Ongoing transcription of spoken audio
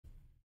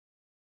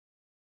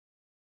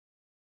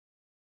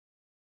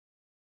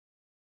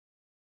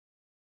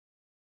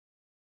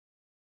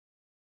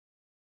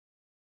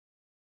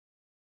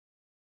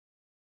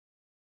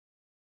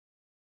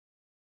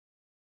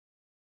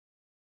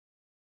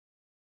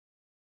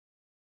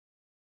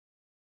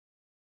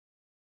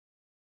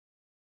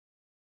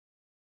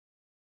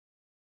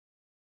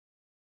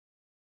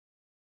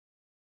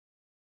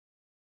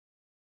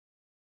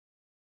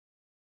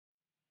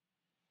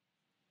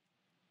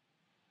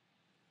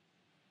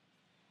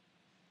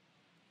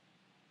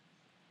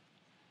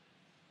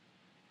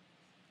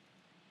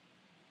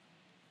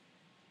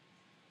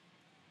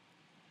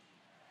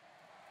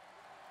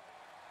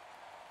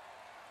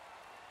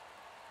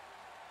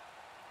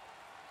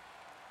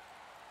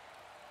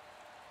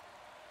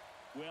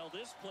Well,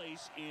 this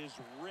place is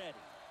ready.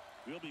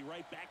 We'll be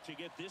right back to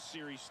get this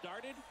series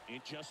started in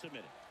just a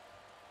minute.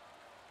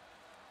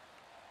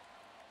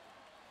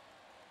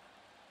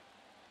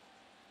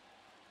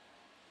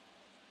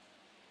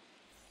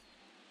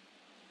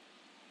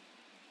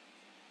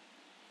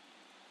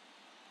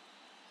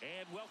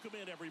 And welcome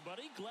in,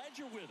 everybody. Glad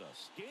you're with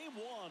us. Game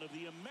 1 of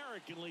the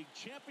American League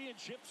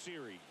Championship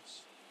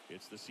Series.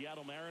 It's the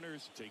Seattle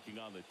Mariners taking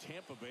on the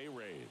Tampa Bay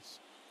Rays.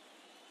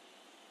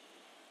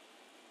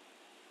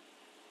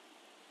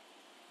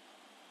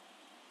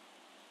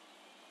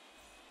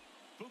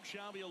 Fuchs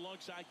Schaumburg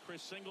alongside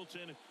Chris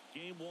Singleton.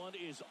 Game 1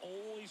 is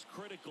always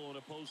critical in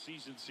a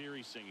postseason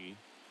series, Singy.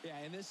 Yeah,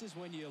 and this is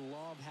when you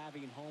love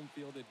having home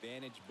field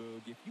advantage,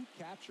 Boog. If you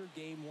capture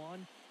Game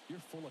 1, you're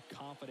full of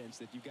confidence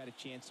that you've got a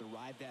chance to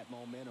ride that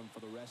momentum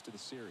for the rest of the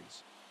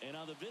series. And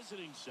on the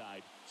visiting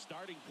side,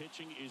 starting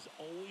pitching is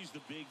always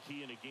the big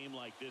key in a game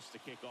like this to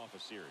kick off a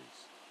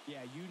series.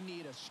 Yeah, you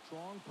need a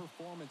strong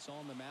performance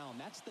on the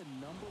mound. That's the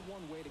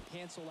 #1 way to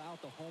cancel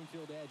out the home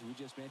field edge we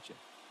just mentioned.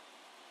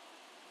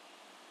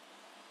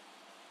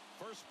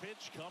 First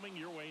pitch coming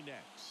your way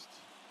next.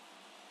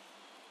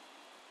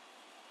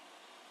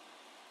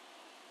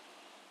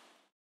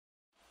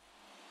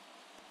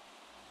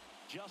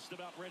 Just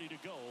about ready to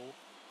go.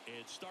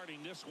 And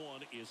starting this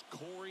one is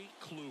Corey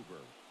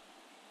Kluber.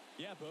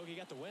 Yeah, Bogey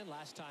got the win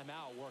last time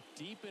out. Worked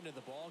deep into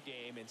the ball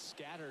game and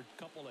scattered a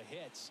couple of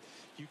hits.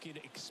 You can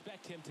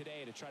expect him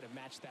today to try to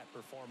match that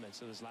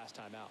performance of his last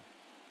time out.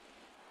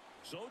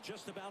 So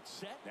just about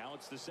set. Now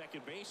it's the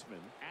second baseman,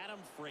 Adam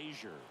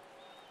Frazier.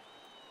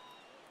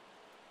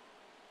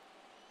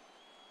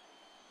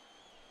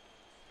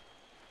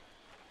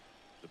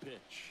 The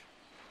pitch.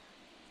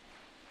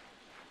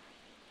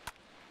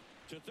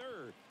 To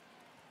third.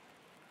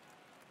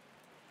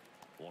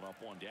 One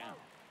up, one down.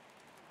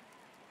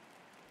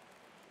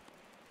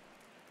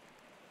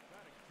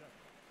 Batting second,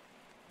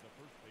 the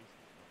first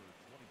baseman, number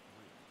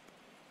 23,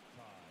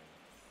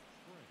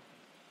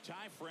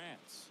 Ty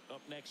France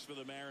up next for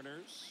the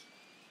Mariners.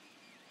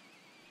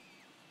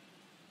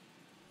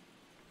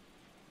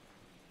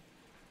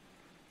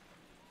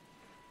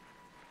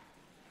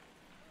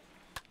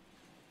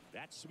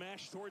 That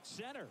smash towards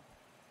center.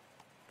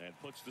 And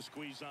puts the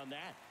squeeze on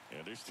that.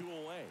 And there's 2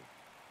 away.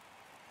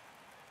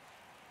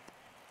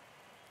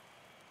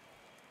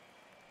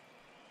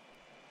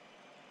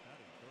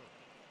 Batting third,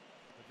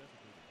 the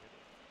designated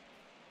hitter,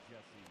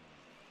 Jesse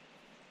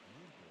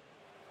Winker.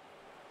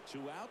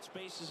 2 outs,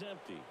 base is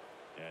empty.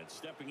 And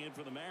stepping in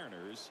for the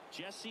Mariners,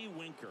 Jesse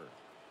Winker.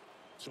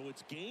 So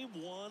it's game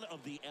 1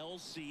 of the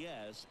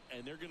LCS,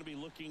 and they're going to be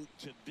looking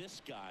to this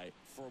guy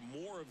for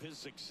more of his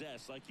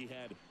success like he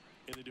had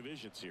in the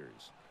division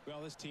series.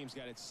 Well, this team's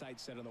got its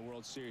sights set on the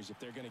World Series. If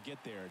they're going to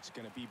get there, it's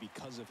going to be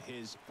because of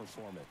his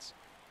performance.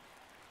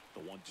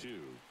 The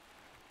 1-2.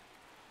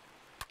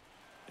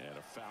 And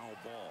a foul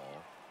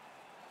ball.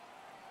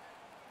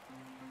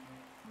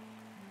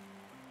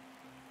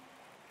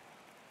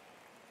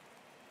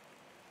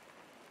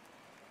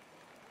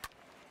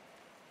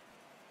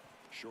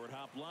 Short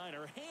hop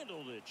liner,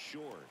 handled it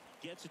short.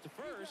 Gets it to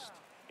first,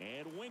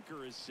 and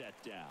Winker is set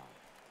down.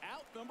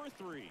 Out number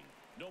 3.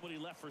 Nobody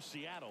left for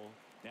Seattle.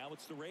 Now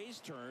it's the Rays'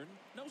 turn.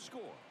 No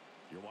score.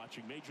 You're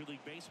watching Major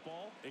League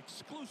Baseball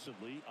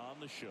exclusively on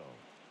the show.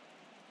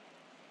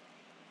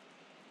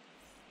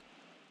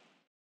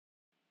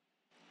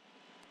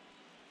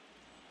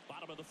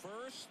 Bottom of the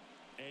first,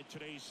 and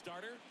today's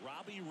starter,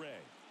 Robbie Ray.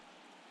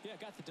 Yeah,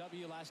 got the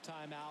W last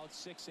time out.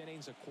 6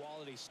 innings, a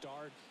quality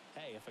start.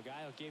 Hey, if a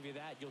guy will give you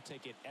that, you'll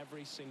take it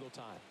every single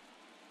time.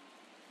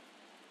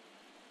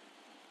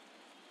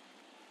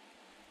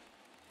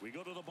 We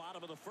go to the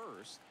bottom of the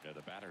first. And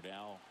the batter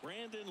now,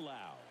 Brandon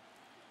Lau.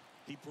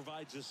 He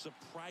provides a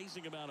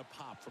surprising amount of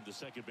pop from the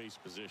second base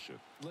position.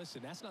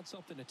 Listen, that's not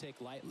something to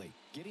take lightly.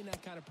 Getting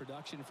that kind of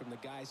production from the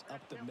guys up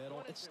the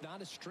middle, it's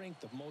not a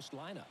strength of most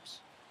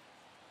lineups.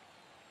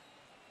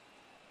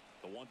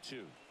 The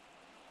 1-2.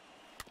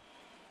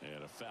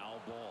 And a foul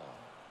ball.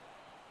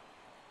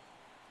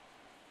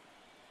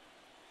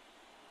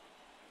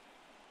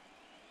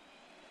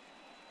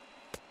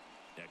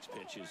 Next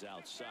pitch is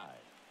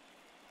outside.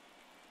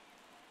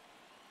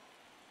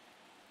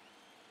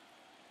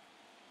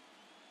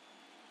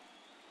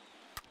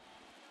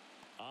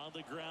 On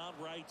the ground,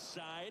 right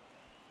side.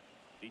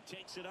 He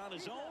takes it on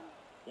his own.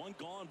 1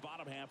 gone,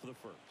 bottom half of the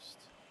first.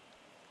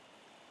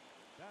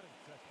 Batting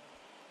second,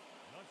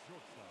 not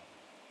shortstop,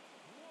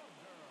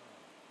 Wander.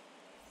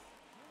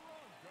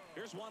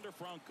 Here's Wander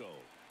Franco,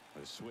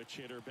 a switch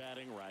hitter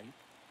batting right.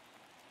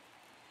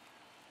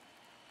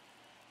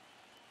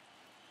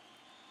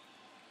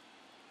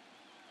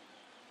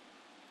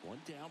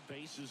 One down,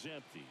 base is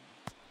empty.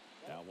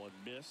 That one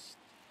missed.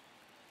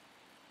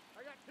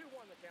 I got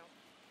 2-1 the count.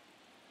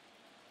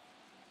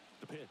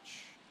 The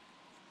pitch.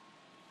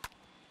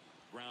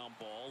 Ground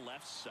ball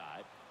left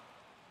side.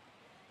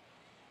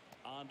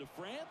 On to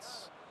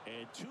France.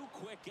 And 2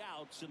 quick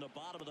outs in the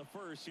bottom of the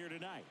first here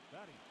tonight.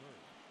 Batting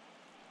third,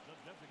 the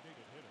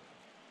designated hitter,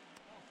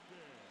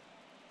 Austin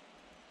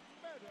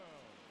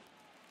Meadows.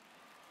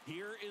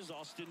 Here is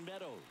Austin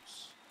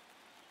Meadows.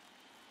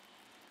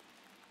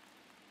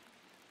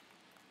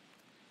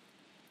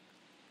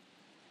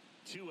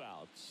 Two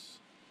outs.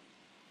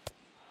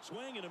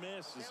 Swing and a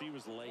miss as he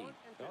was late.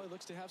 Well, he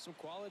looks to have some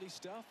quality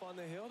stuff on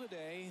the hill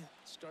today.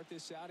 Start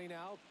this outing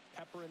out.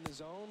 Pepper in the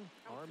zone.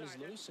 Arm is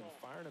loose and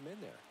firing him in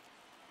there.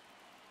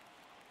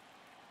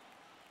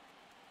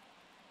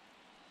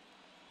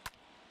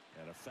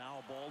 And a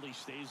foul ball. He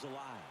stays alive.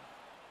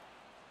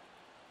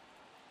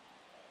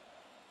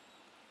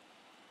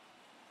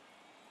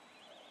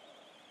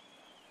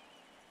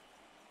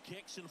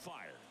 Kicks and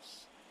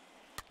fires.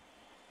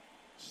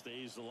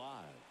 Stays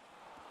alive.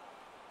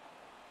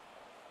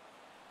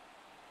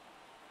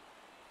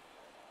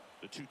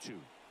 The 2-2.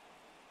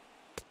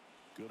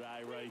 Good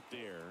eye right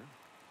there.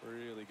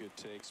 Really good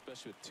take,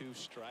 especially with 2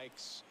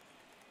 strikes.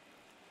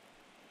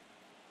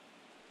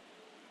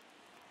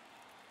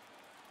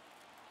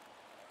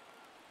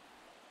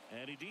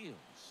 And he deals.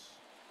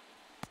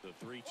 The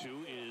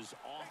 3-2 is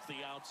off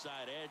the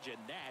outside edge, and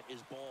that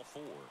is ball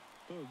 4.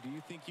 Boog, do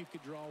you think you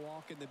could draw a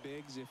walk in the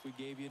bigs if we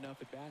gave you enough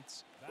at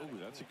bats? Oh,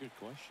 that's a good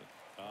question.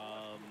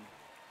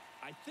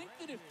 I think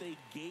that if they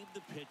gave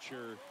the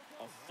pitcher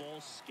a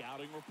false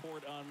scouting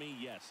report on me,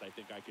 yes, I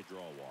think I could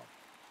draw a walk.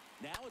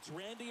 Now it's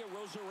Randy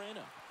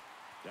Arozarena.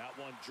 That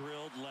one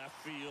drilled left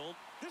field.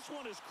 This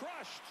one is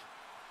crushed,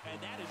 and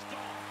that is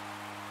gone.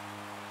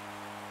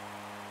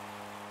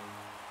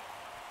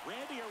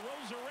 Randy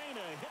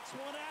Arozarena hits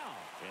one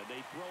out, and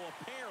they throw a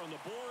pair on the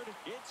board.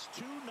 It's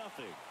 2-0.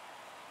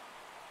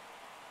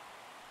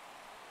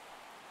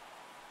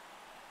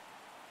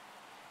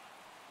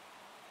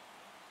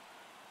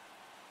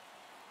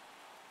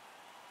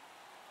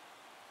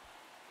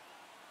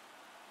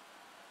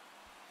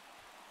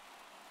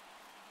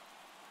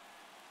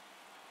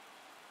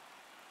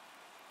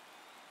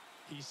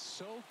 He's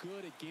so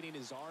good at getting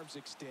his arms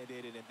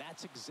extended, and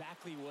that's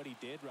exactly what he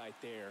did right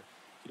there.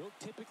 You don't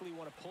typically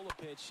want to pull a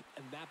pitch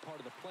in that part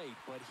of the plate,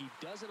 but he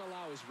doesn't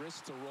allow his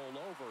wrist to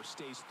roll over,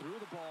 stays through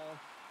the ball,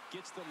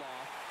 gets the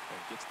loft,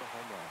 and gets the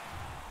home run.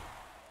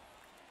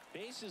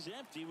 Base is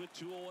empty with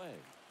 2 away.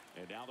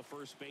 And now the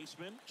first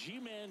baseman,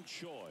 Ji-Man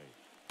Choi.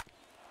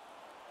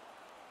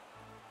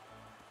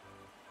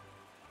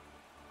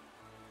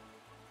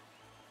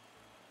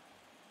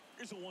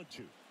 Here's a 1-2.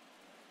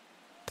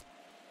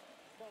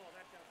 Ball,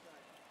 that's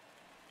outside.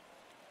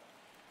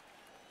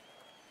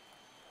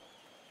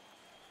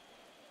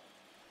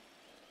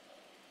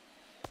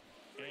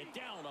 And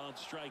down on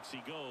strikes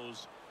he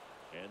goes,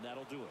 and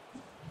that'll do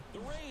it. The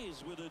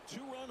Rays with a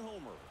 2-run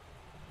homer,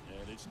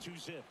 and it's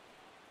 2-zip.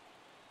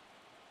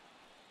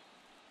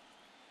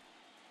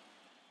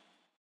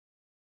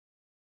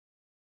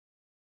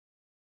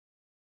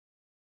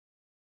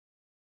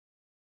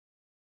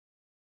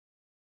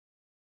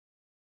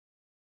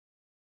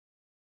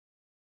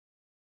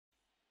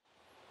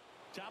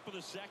 Top of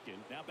the second,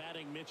 now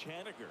batting Mitch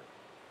Haniger.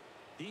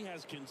 He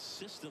has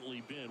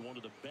consistently been one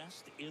of the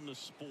best in the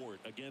sport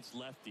against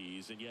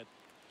lefties, and yet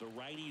the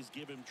righties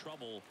give him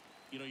trouble.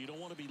 You know, you don't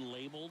want to be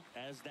labeled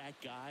as that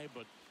guy,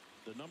 but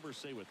the numbers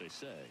say what they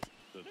say.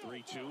 The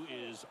 3-2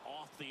 is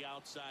off the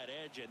outside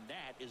edge, and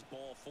that is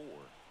ball 4.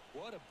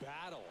 What a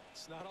battle.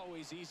 It's not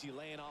always easy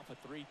laying off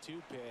a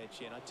 3-2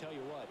 pitch, and I tell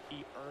you what,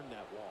 he earned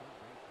that walk.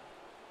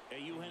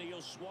 Eugenio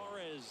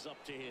Suarez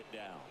up to hit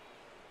down.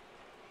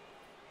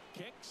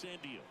 Kicks and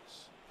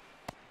deals.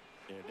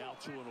 And now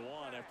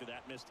 2-1 after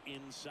that missed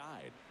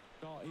inside.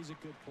 No, he's a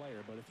good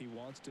player, but if he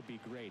wants to be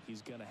great,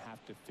 he's going to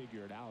have to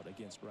figure it out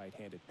against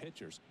right-handed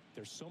pitchers.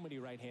 There's so many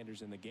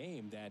right-handers in the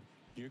game that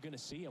you're going to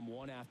see them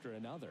one after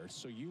another.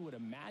 So you would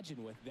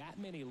imagine with that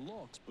many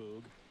looks,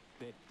 Boog,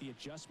 that the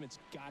adjustment's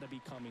got to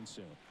be coming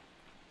soon.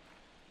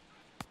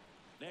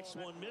 Next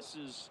one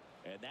misses,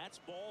 and that's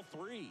ball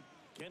 3.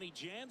 Kenny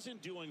Jansen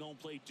doing home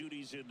plate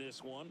duties in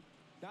this one.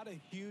 Not a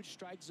huge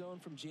strike zone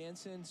from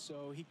Jansen,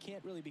 so he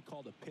can't really be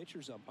called a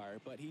pitcher's umpire,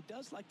 but he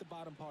does like the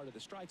bottom part of the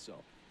strike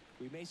zone.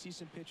 We may see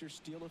some pitchers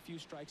steal a few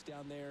strikes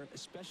down there,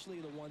 especially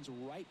the ones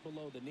right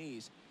below the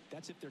knees.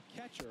 That's if their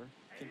catcher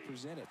can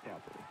present it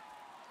properly.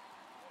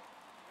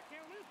 I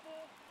can't lose,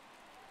 ball.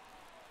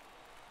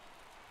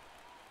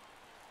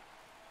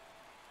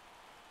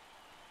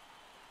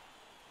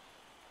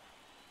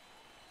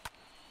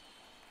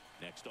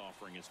 Next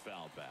offering is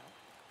fouled back.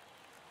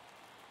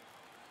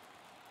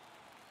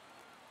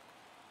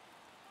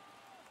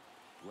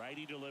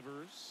 Righty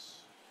delivers.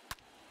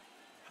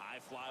 High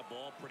fly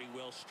ball, pretty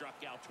well struck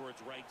out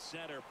towards right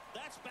center.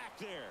 That's back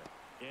there,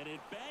 and it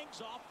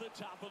bangs off the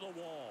top of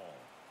the wall.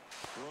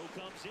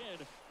 Throw comes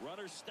in.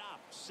 Runner stop.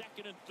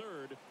 Second and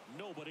third.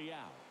 Nobody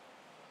out.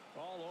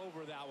 All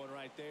over that one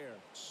right there.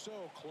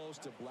 So close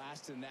to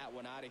blasting that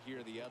one out of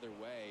here the other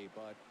way,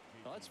 but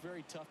well, that's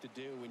very tough to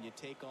do when you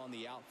take on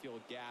the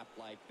outfield gap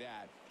like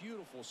that.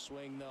 Beautiful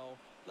swing, though.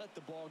 Let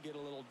the ball get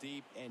a little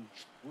deep and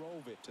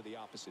drove it to the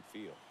opposite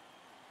field.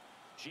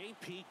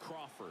 J.P.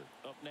 Crawford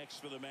up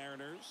next for the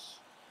Mariners.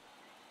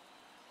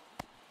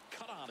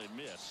 Cut on and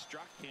miss.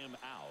 Struck him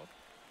out.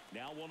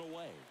 Now 1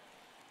 away.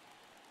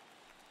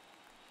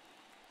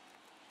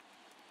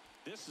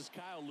 This is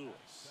Kyle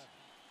Lewis.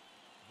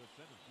 The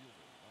center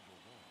fielder, number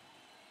 1,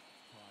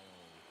 Kyle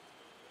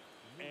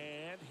Lewis.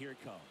 And here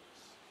it comes.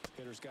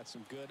 Hitter's got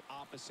some good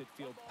opposite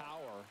field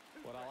power.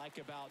 What I like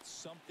about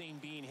something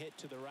being hit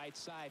to the right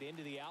side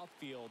into the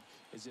outfield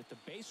is that the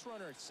base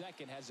runner at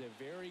second has a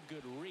very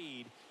good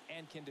read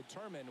and can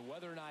determine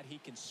whether or not he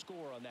can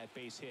score on that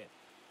base hit.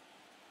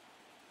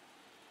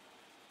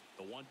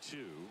 The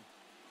 1-2.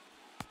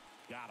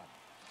 Got him.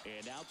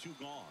 And now 2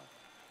 gone.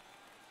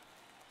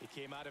 He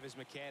came out of his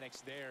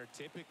mechanics there.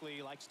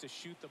 Typically likes to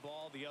shoot the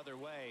ball the other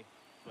way,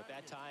 but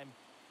that time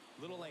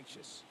a little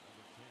anxious.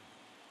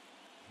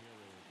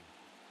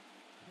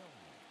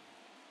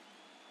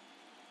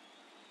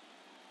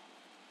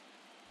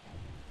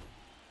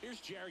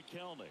 Here's Jared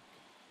Kelenic.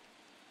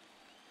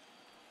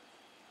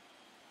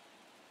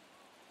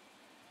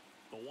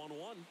 The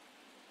 1-1.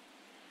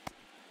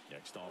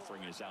 Next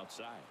offering is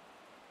outside.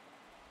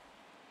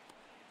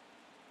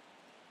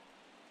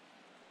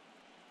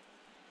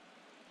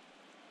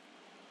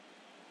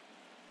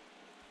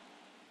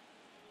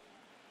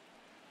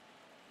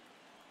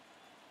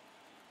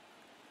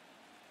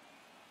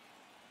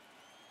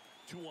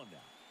 Two one now.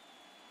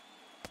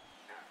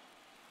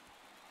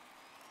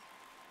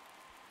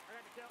 I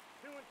got to count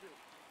 2 and 2.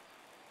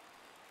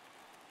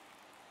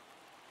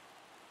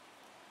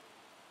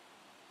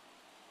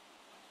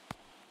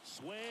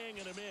 Swing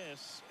and a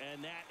miss,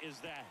 and that is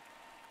that.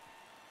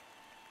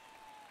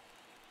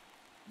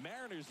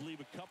 Mariners leave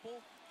a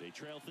couple. They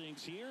trail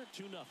things here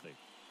 2-0.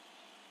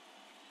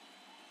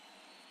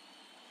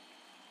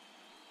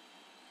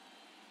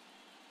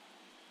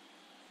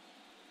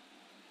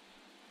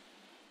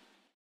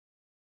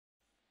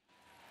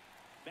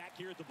 Back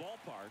here at the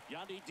ballpark,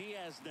 Yandy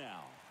Diaz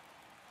now.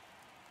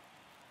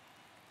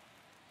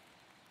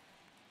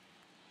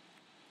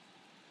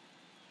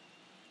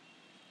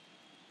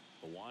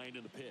 The wind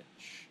and the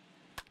pitch.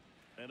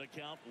 And a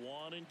count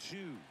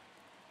 1-2.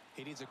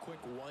 He needs a quick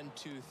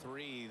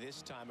 1-2-3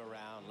 this time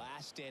around.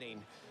 Last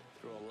inning,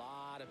 threw a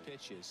lot of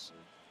pitches.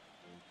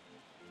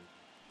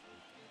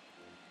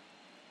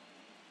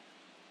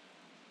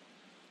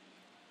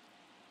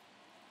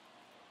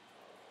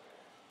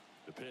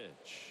 The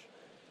pitch.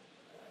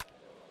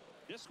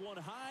 This one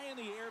high in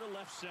the air to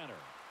left center.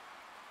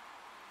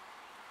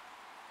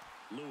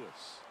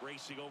 Lewis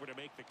racing over to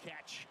make the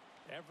catch.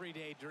 Every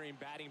day during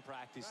batting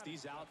practice,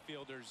 these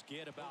outfielders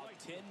get about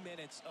 10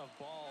 minutes of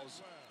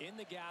balls in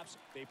the gaps.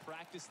 They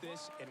practice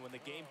this, and when the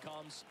game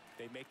comes,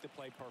 they make the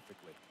play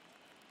perfectly.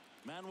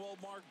 Manuel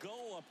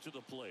Margot up to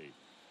the plate.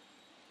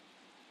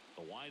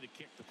 The wind to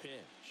kick the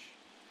pitch.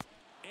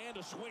 And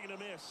a swing and a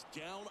miss.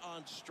 Down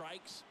on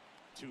strikes.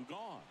 2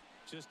 gone.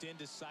 Just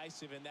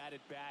indecisive in that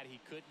at bat. He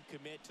couldn't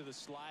commit to the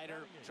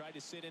slider. Tried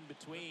to sit in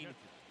between.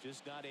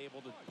 Just not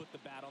able to put the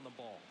bat on the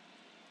ball.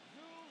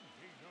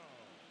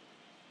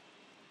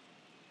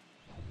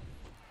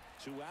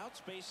 2 outs,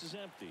 base is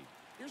empty.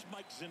 Here's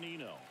Mike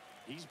Zunino.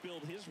 He's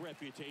built his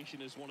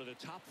reputation as one of the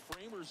top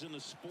framers in the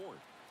sport.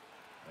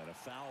 And a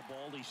foul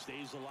ball, he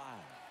stays alive.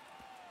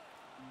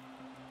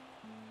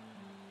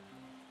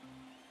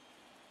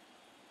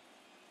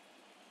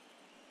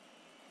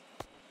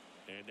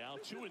 And now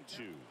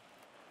 2-2.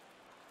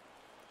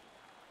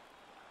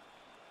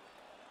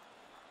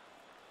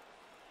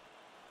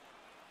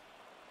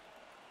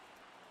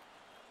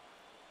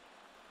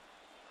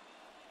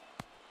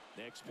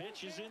 Next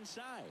pitch is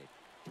inside.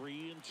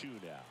 3-2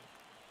 now.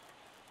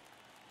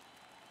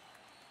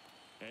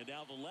 And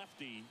now the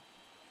lefty.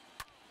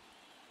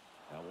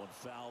 That one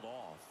fouled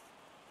off.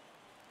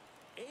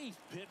 8th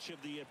pitch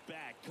of the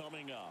at-bat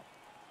coming up.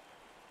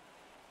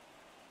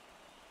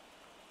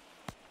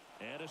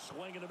 And a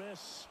swing and a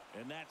miss.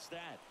 And that's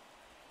that.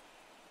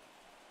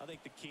 I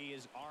think the key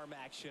is arm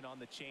action on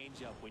the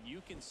changeup. When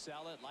you can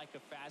sell it like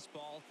a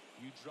fastball,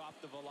 you drop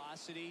the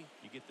velocity,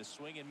 you get the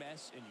swing and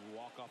miss, and you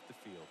walk off the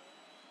field.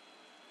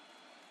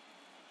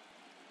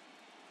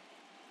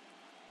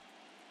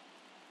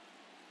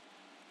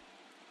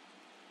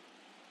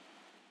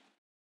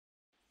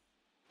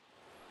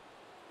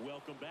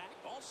 Welcome back.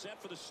 All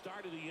set for the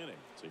start of the inning.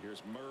 So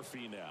here's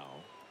Murphy now.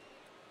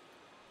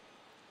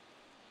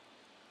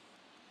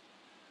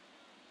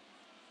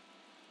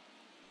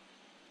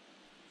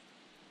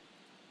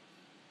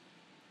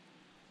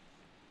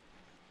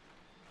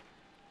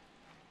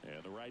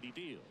 And the righty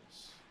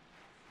deals.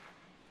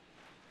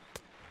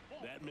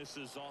 That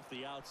misses off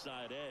the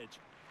outside edge.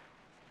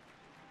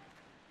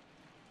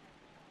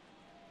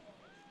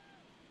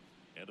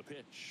 And a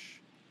pitch.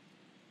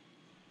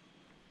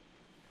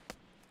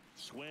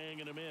 Swing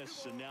and a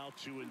miss, and now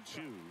 2-2.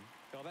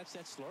 Well, that's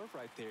that slurve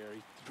right there.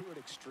 He threw it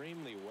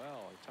extremely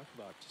well. Talk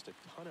about just a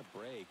ton of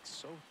breaks.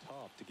 So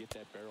tough to get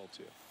that barrel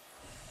to.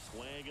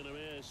 Swing and a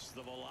miss.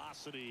 The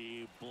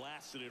velocity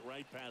blasted it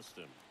right past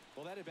him.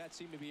 Well, that at bat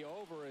seemed to be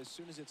over as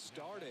soon as it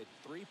started.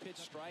 3-pitch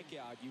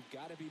strikeout. You've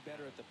got to be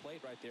better at the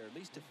plate right there. At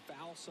least to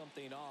foul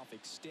something off,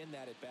 extend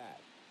that at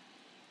bat.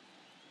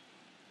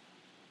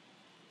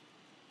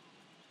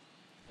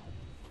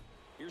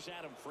 Here's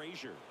Adam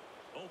Frazier.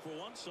 0 for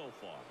 1 so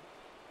far.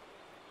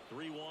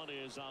 3-1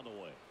 is on the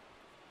way.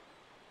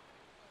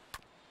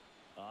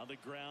 On the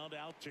ground,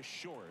 out to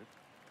short.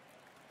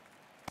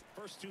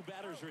 First two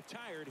batters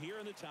retired here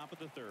in the top of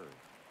the third.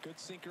 Good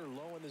sinker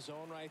low in the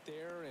zone right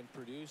there and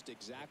produced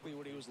exactly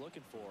what he was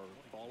looking for.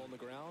 Ball on the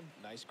ground,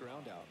 nice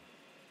ground out.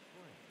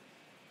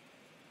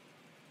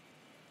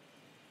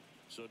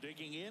 So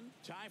digging in,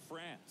 Ty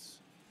France.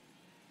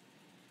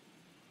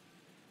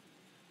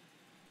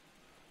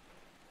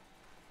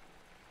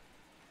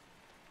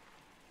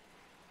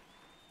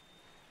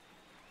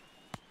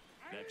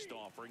 Next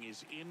offering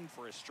is in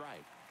for a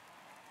strike.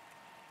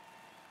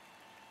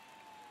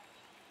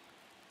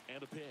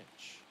 And a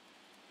pitch.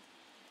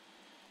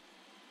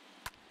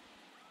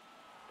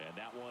 And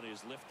that one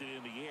is lifted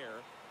in the air.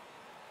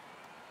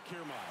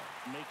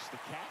 Kiermaier makes the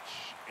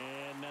catch,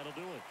 and that'll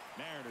do it.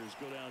 Mariners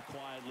go down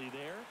quietly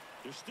there.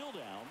 They're still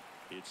down.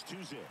 It's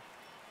 2-0.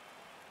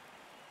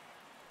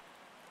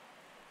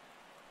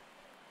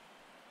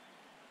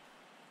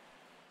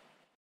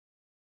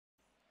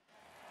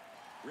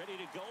 Ready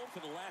to go for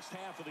the last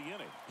half of the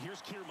inning.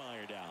 Here's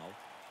Kiermaier now.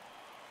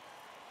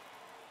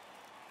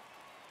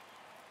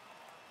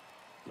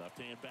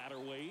 Left-hand batter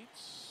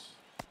waits.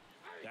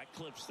 That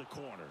clips the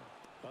corner.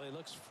 Well, he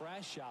looks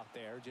fresh out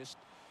there. Just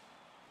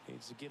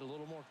needs to get a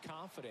little more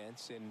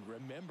confidence and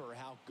remember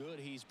how good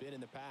he's been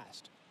in the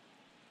past.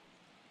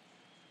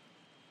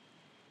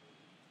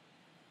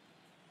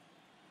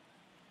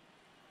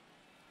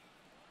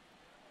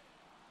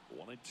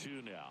 One and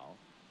two now.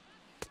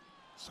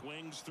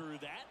 Swings through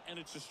that, and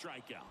it's a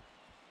strikeout.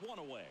 One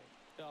away.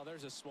 Oh,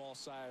 there's a small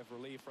sigh of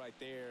relief right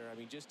there. I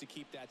mean, just to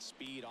keep that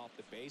speed off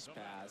the base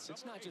paths.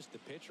 It's not just the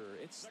pitcher.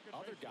 It's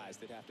other guys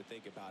that have to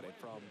think about it.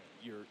 From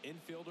your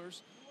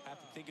infielders have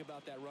to think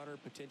about that runner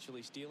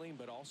potentially stealing,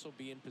 but also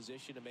be in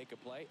position to make a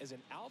play. As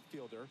an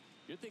outfielder,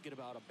 you're thinking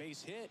about a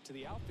base hit to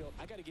the outfield.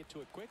 I got to get to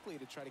it quickly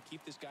to try to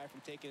keep this guy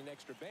from taking an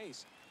extra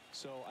base.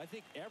 So I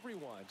think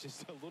everyone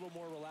just a little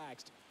more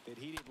relaxed that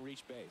he didn't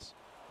reach base.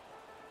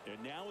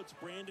 And now it's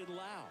Brandon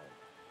Lau.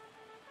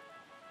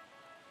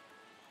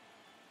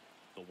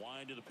 The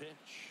wind of the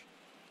pitch.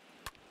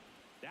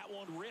 That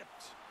one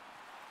ripped.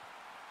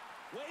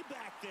 Way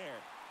back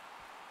there.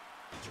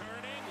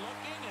 Turning,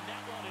 looking, and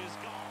that one is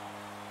gone.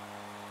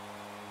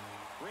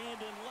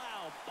 Brandon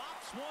Lau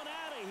bops one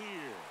out of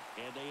here.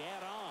 And they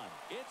add on.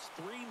 It's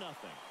 3-0.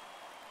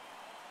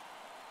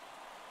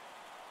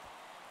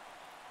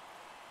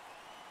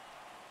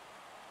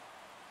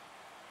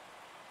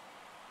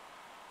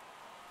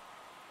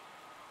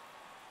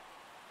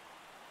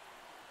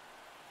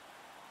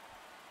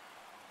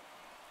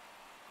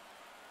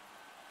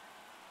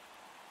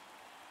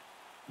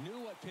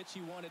 Knew what pitch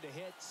he wanted to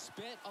hit,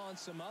 spent on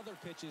some other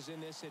pitches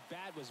in this at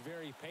bat, was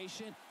very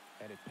patient,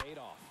 and it paid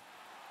off.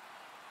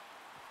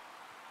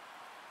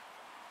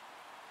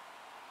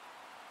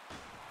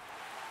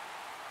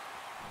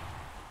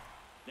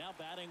 Now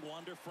batting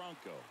Wander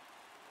Franco.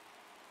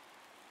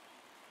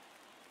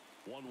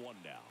 1-1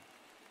 now.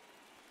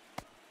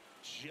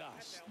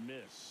 Just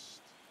missed.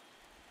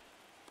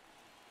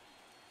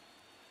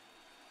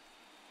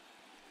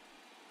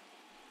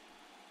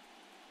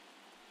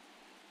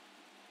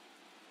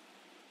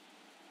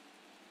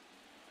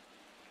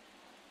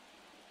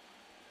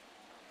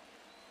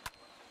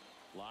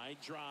 Line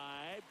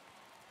drive,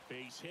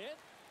 base hit,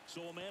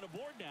 so a man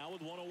aboard now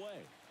with one away.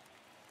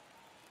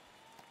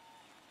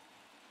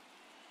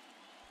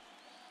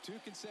 2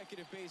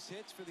 consecutive base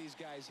hits for these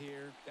guys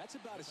here. That's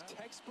about as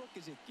textbook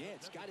as it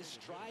gets. Got his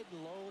stride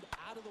and load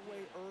out of the way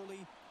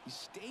early. He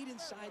stayed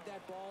inside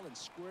that ball and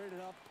squared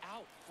it up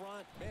out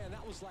front. Man,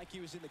 that was like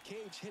he was in the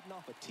cage hitting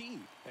off a tee.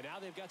 And now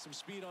they've got some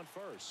speed on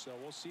first, so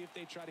we'll see if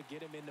they try to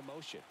get him into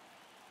motion.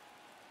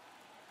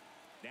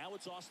 Now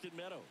it's Austin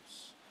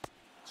Meadows.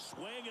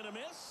 Swing and a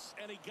miss,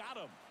 and he got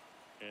him.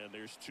 And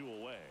there's 2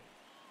 away.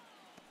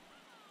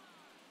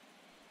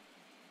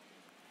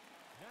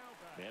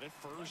 Man at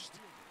first.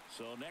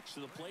 So next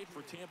to the plate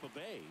for Tampa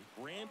Bay,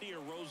 Randy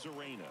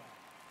Arozarena.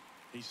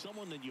 He's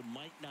someone that you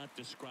might not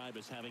describe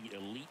as having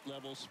elite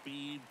level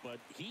speed, but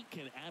he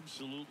can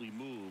absolutely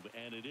move,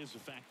 and it is a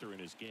factor in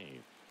his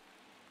game.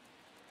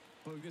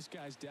 Look, this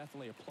guy's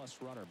definitely a plus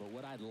runner, but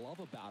what I love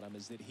about him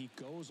is that he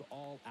goes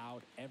all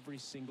out every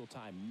single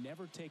time,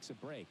 never takes a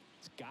break.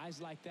 It's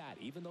guys like that,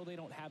 even though they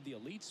don't have the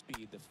elite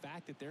speed, the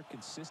fact that they're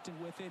consistent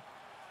with it,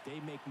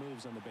 they make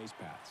moves on the base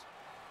paths.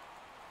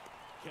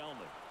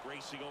 Kelnick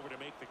racing over to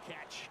make the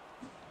catch.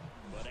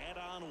 But add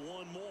on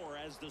one more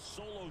as the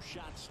solo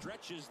shot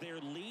stretches their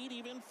lead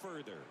even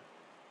further.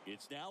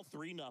 It's now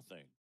 3-0.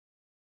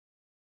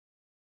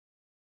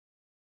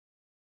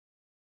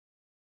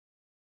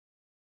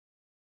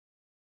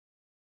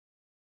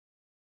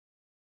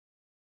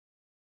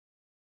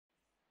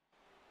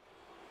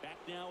 Back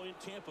now in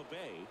Tampa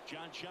Bay,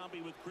 John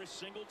Sciambi with Chris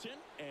Singleton,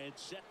 and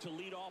set to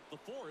lead off the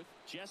 4th,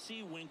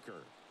 Jesse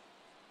Winker.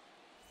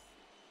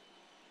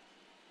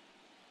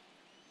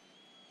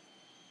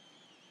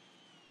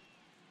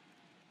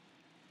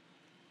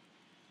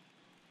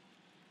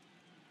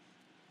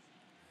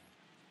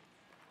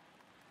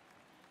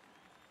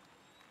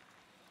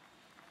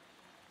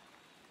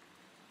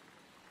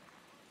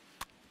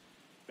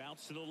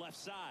 Bounce to the left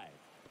side.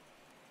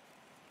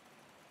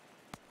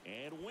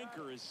 And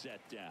Winker is set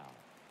down.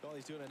 Well,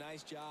 he's doing a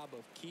nice job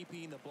of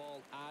keeping the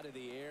ball out of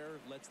the air.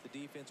 Lets the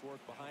defense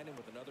work behind him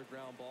with another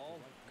ground ball.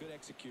 Good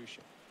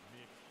execution.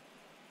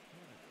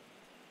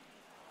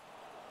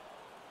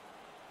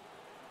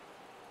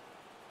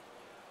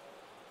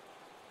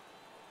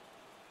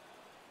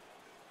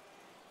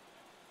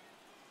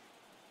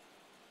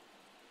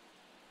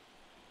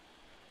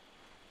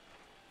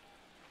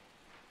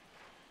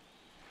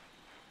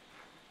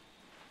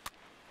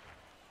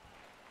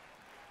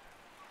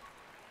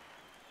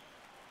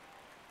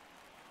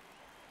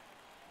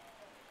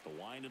 The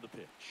wind of the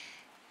pitch.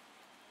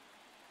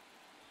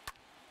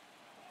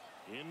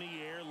 In the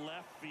air,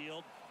 left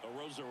field.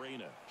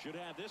 Arozarena should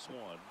have this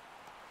one.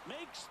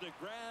 Makes the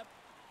grab.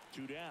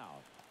 2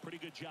 down. Pretty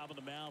good job on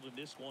the mound in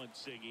this one,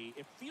 Siggy.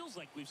 It feels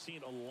like we've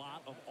seen a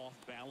lot of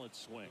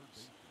off-balance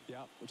swings.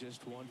 Yep,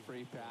 just one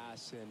free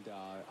pass, and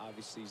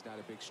obviously he's not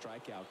a big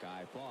strikeout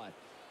guy, but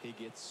he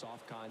gets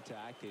soft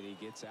contact and he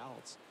gets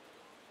outs.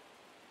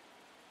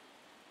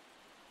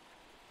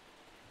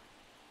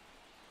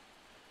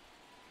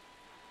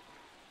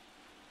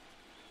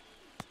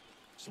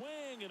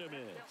 Swing and a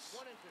miss.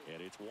 And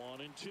it's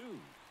 1-2.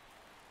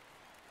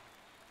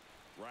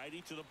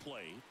 Righty to the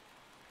plate.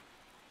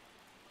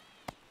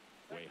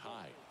 Way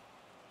high.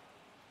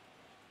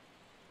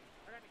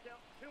 I got to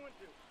count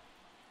 2-2.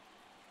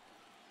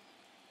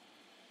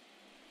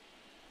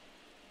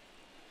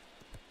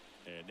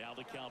 And now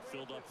the count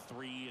filled up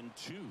 3-2.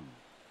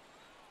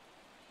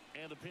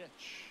 And the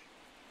pitch.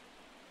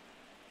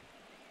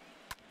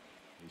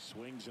 He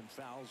swings and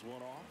fouls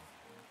one off.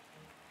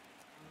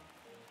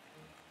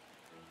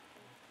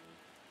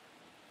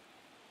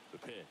 The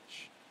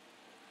pitch.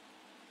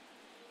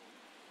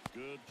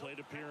 Good plate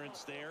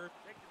appearance there.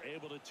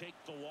 Able to take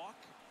the walk.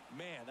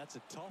 Man, that's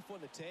a tough one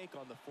to take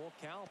on the full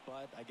count,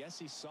 but I guess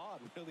he saw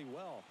it really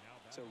well.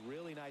 It's a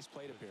really nice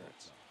plate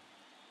appearance.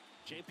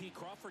 J.P.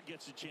 Crawford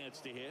gets a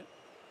chance to hit.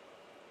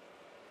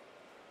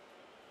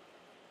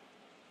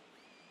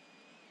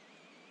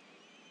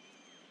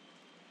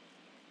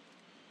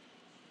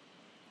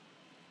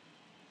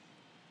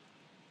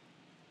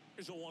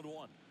 Here's a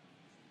 1-1.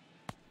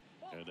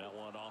 And that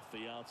one off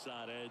the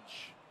outside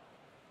edge.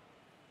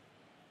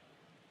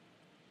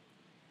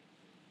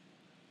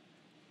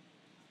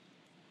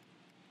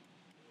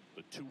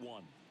 The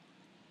 2-1.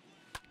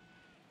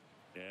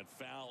 And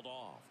fouled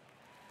off.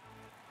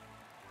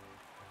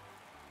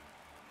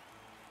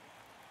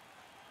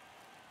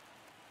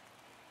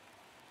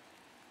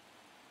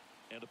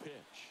 And a pitch.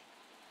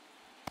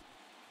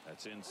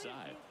 That's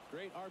inside.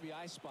 Great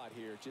RBI spot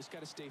here. Just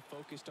got to stay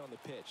focused on the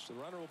pitch. The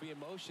runner will be in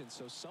motion,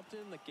 so something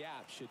in the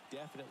gap should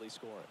definitely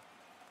score it.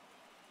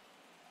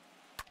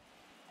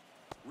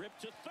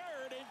 Ripped to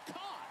third and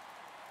caught.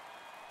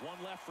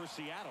 One left for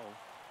Seattle.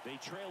 They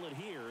trail it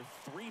here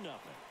 3-0.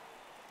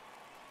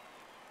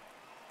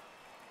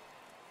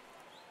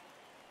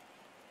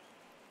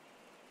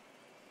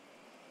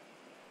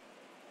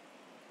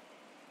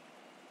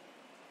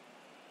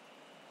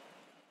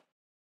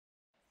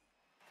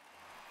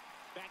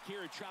 Back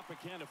here at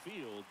Tropicana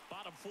Field,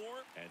 bottom 4,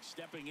 and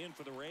stepping in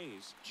for the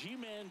Rays,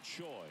 Ji-Man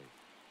Choi.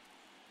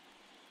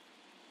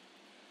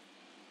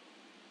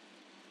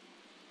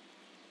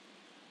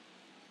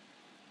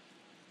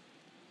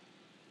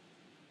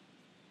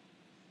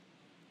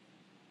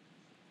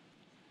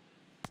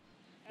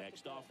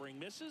 Next offering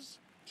misses.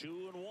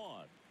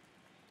 2-1.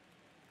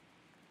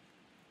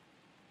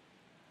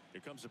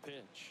 Here comes the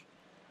pitch.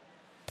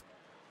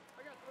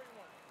 I got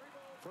 3-1.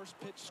 First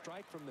pitch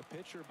strike from the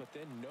pitcher, but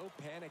then no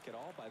panic at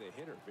all by the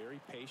hitter. Very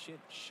patient,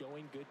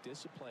 showing good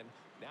discipline.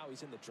 Now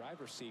he's in the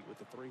driver's seat with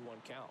the 3-1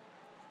 count.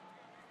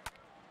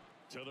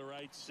 To the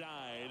right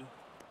side.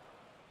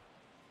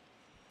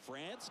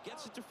 France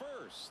gets it to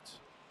first.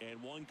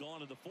 And one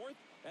gone in the 4th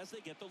as they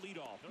get the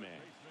leadoff man.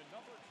 Baseman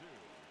number 2,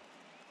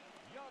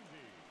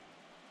 Yandy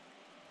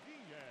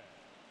Diaz.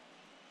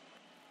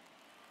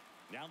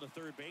 Now the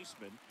third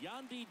baseman,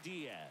 Yandy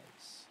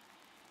Diaz.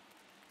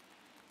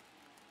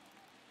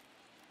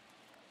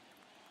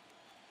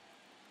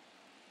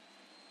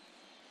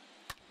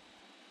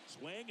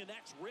 Swing, and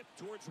that's ripped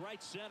towards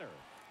right center.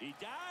 He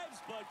dives,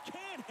 but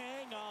can't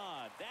hang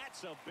on.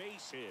 That's a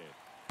base hit.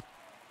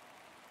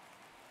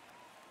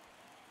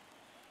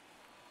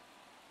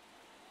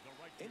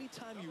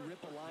 Anytime you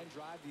rip a line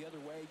drive the other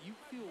way, you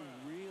feel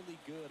really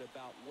good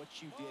about what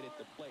you did at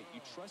the plate. You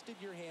trusted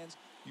your hands,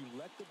 you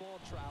let the ball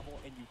travel,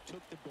 and you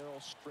took the barrel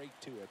straight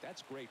to it.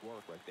 That's great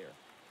work right there.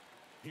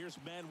 Here's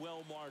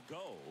Manuel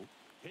Margot.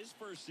 His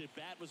first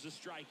at-bat was a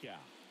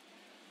strikeout.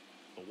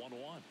 The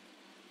 1-1.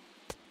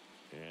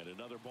 And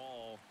another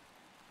ball.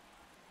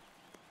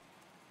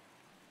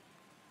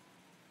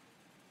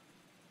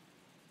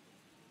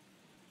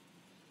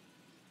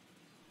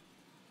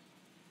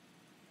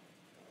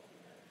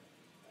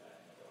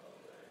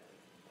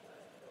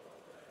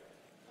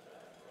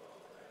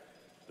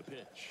 The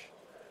pitch.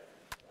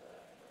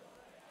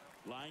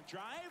 Line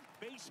drive,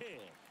 base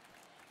hit.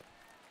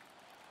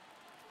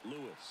 Lewis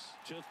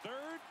to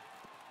third.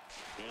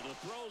 And the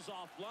throw's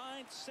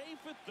offline, safe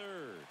at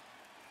third.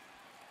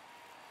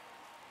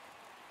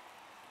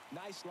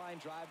 Nice line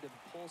drive to the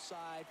pull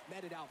side,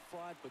 met it out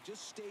front, but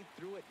just stayed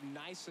through it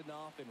nice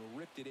enough and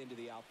ripped it into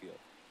the outfield.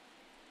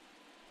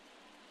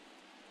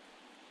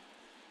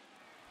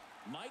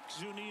 Mike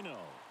Zunino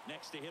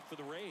next to hit for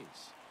the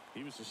Rays.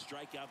 He was a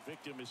strikeout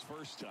victim his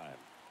first time.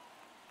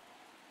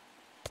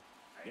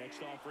 Next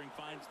offering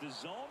finds the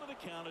zone, and the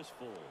count is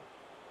full.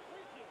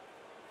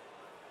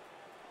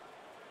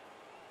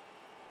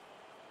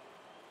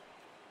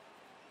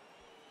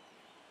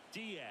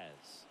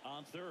 Diaz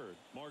on third.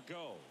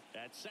 Margot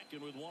at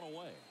second with one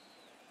away.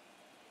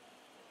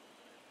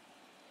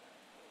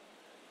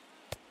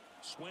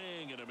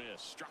 Swing and a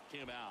miss. Struck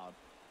him out.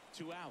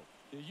 2 out.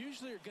 You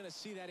usually are going to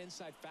see that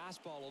inside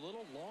fastball a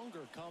little longer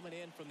coming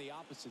in from the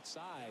opposite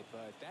side,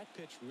 but that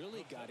pitch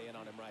really got in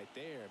on him right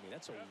there. I mean,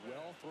 that's a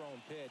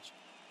well-thrown pitch.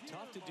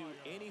 Tough to do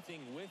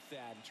anything with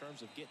that in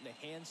terms of getting the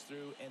hands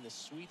through and the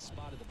sweet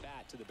spot of the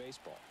bat to the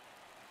baseball.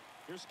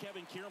 Here's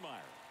Kevin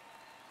Kiermaier.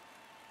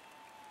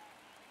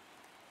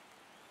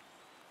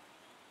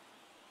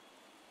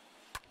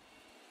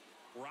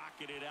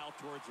 Rocketed out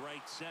towards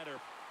right center.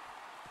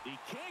 He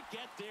can't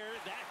get there.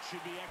 That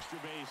should be extra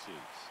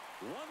bases.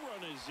 1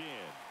 run is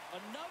in.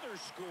 Another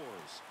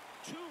scores.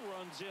 2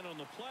 runs in on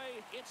the play.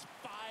 It's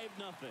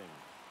 5-0.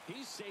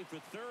 He's safe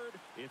at third.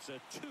 It's a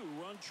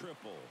 2-run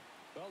triple.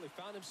 Well, he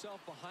found himself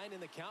behind in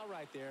the count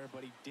right there,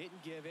 but he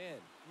didn't give in.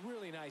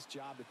 Really nice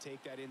job to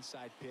take that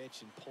inside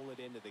pitch and pull it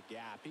into the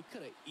gap. He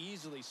could have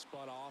easily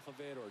spun off of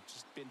it or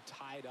just been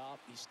tied up.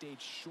 He stayed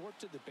short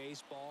to the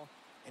baseball,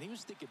 and he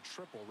was thinking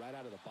triple right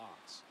out of the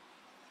box.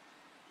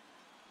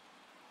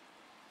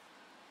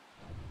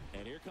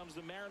 And here comes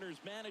the Mariners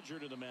manager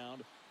to the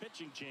mound.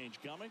 Pitching change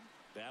coming.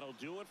 That'll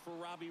do it for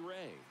Robbie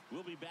Ray.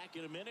 We'll be back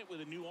in a minute with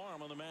a new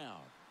arm on the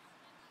mound.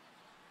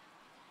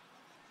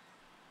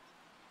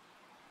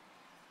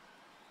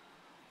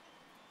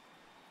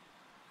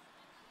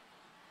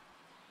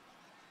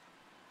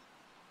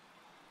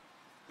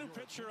 New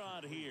pitcher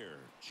on here,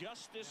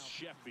 Justice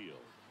Sheffield.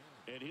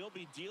 And he'll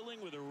be dealing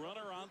with a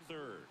runner on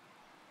third.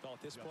 Well,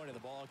 at this point of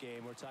the ball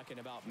game, we're talking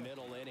about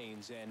middle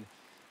innings, and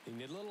you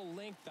need a little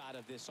length out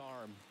of this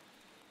arm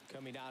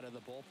coming out of the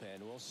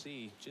bullpen. We'll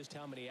see just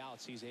how many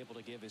outs he's able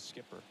to give his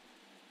skipper.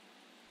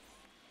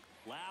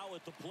 Lau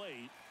at the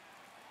plate.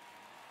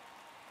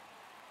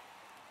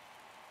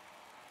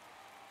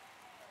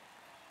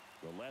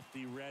 The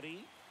lefty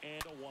ready,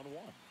 and a 1-1.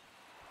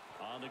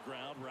 On the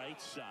ground, right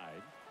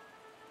side.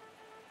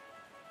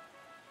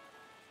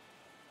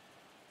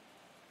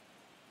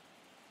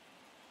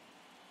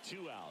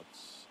 Two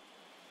outs.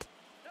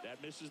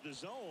 That misses the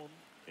zone,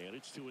 and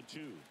it's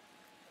 2-2.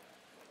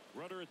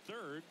 Runner at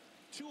third,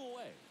 2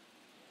 away.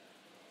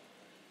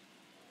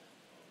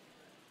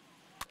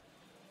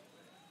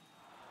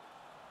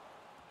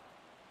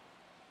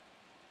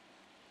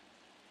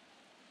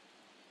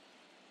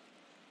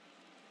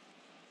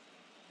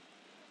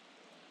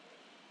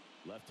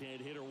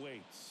 Left-hand hitter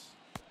waits.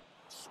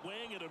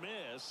 Swing and a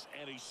miss,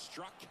 and he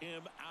struck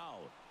him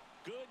out.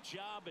 Good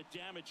job at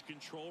damage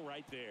control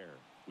right there.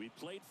 We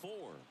played 4.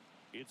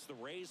 It's the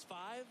Rays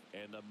 5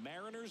 and the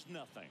Mariners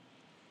nothing.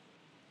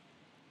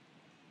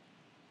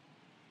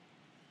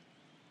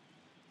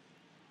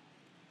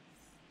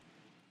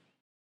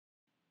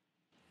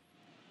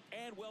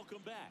 And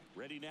welcome back.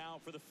 Ready now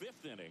for the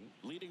 5th inning.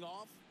 Leading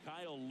off,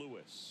 Kyle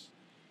Lewis.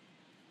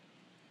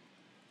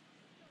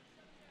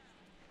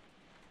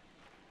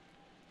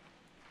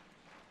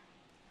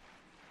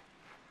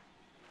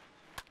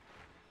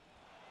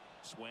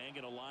 Swing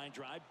and a line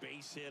drive,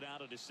 base hit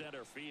out into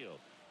center field.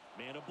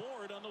 Man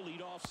aboard on the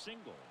leadoff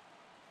single.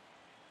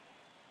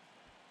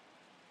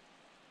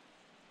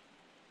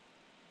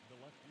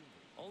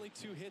 Only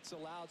 2 hits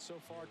allowed so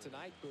far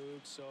tonight, Boog,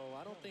 so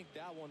I don't think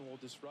that one will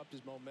disrupt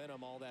his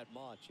momentum all that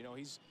much. You know,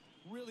 he's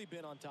really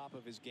been on top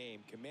of his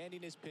game,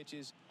 commanding his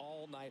pitches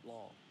all night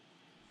long.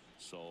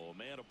 So,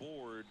 man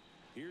aboard.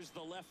 Here's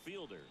the left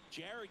fielder,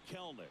 Jared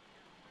Kelnick.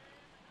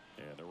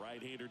 And the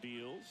right-hander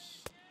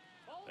deals.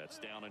 That's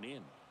down and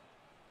in.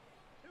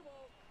 2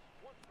 balls,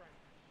 1 strike.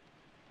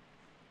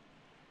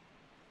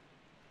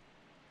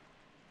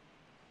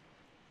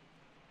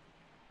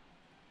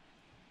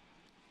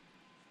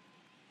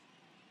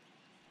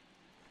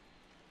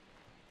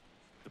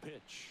 The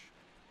pitch.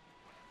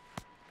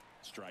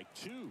 Strike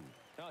 2.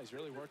 No, he's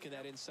really working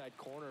that inside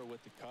corner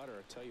with the cutter.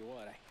 I tell you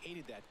what, I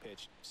hated that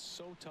pitch.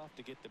 So tough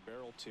to get the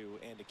barrel to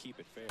and to keep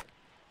it fair.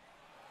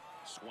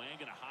 Swing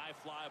and a high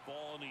fly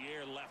ball in the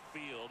air left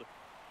field.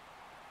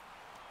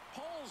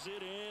 Pulls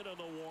it in on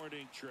the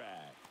warning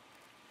track.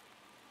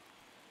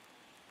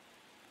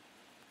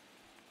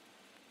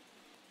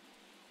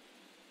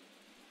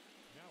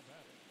 Now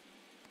batting,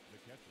 the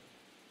catcher,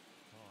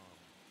 Tom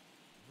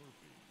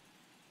Murphy.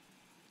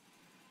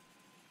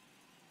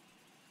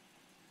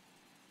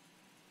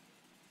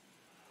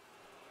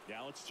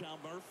 Now it's Tom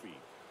Murphy.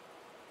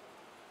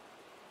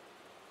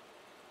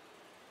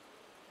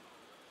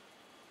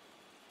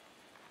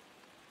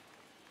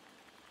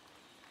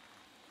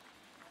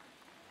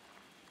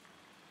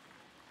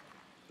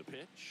 The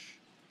pitch.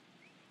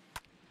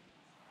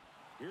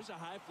 Here's a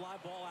high fly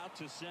ball out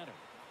to center.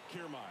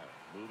 Kiermaier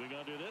moving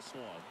under this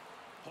one.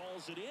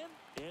 Hauls it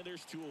in, and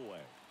there's 2 away.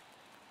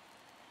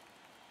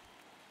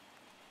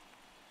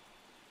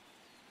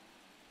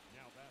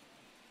 Now batting,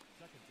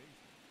 second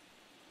baseman,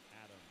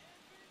 Adam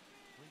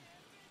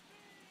Frazier.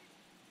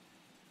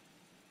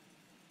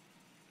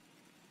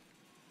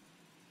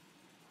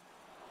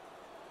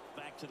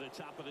 Back to the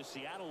top of the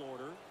Seattle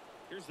order.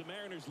 Here's the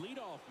Mariners'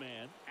 leadoff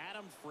man,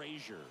 Adam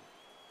Frazier.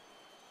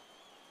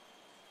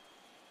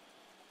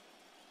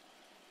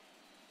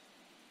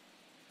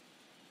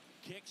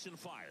 Kicks and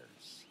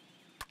fires.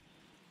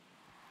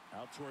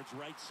 Out towards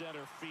right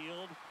center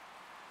field.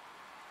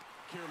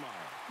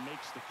 Kiermaier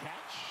makes the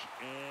catch,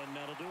 and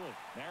that'll do it.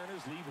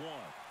 Mariners lead 1.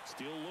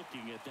 Still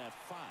looking at that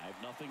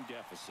 5-0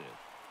 deficit.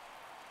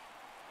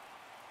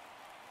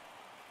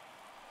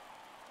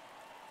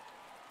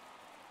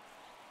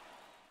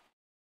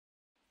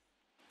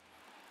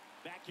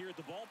 Back here at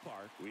the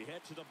ballpark, we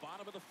head to the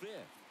bottom of the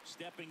 5th.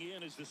 Stepping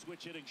in is the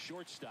switch hitting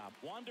shortstop,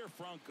 Wander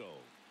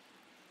Franco.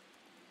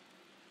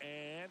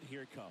 And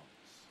here it comes.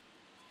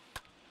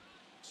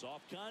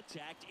 Soft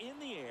contact in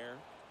the air,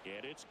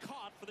 and it's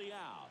caught for the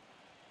out.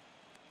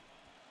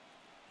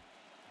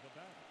 The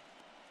batter,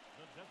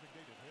 the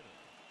designated hitter,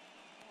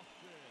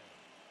 Austin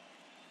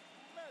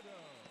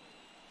Meadows.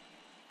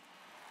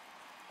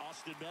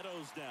 Austin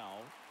Meadows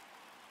now.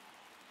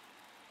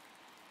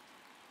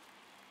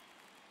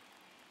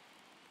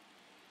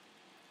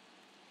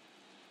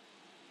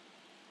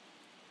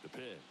 The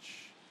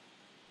pitch.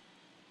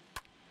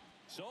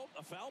 So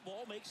a foul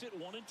ball makes it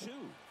 1-2.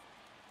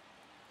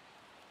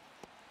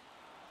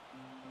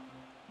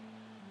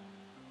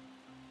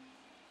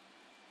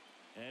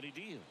 And he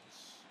deals.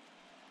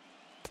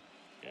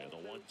 And the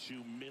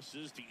 1-2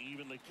 misses to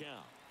even the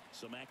count.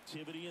 Some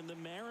activity in the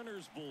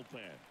Mariners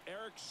bullpen.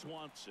 Eric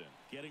Swanson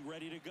getting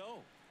ready to go.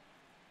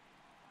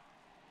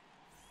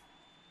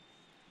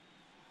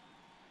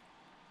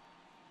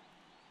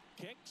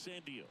 Kicks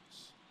and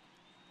deals.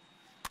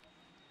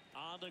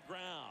 On the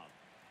ground.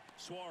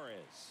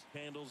 Suarez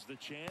handles the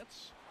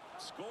chance.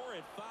 Score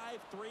at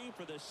 5-3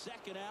 for the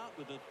second out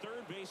with the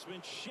third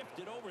baseman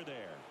shifted over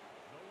there.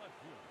 The left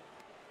fielder,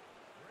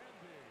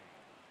 Randy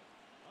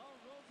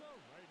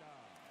Arozarena.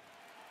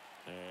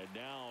 And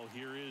now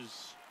here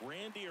is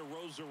Randy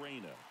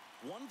Arozarena.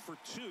 1 for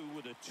 2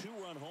 with a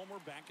 2-run homer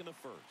back in the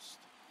first.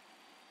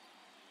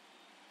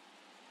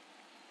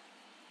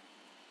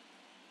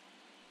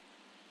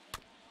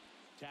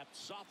 Tapped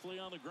softly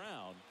on the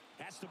ground.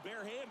 Has to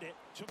barehand it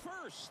to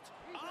first.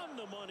 On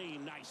the money.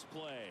 Nice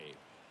play.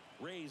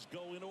 Rays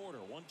go in order.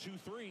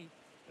 1-2-3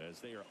 as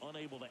they are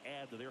unable to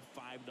add to their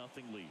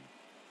 5-0 lead.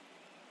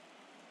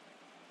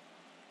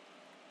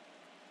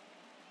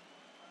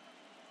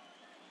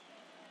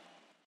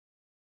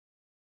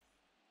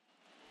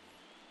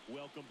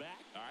 Welcome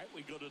back. All right,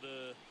 we go to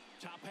the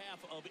top half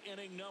of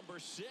inning number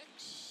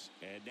 6.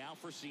 And now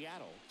for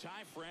Seattle,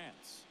 Ty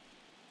France.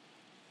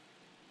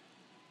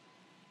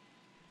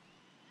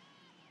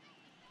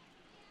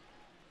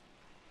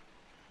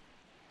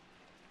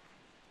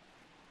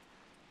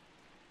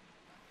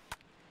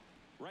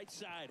 Right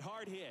side,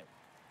 hard hit.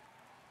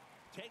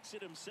 Takes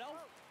it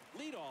himself.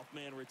 Leadoff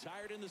man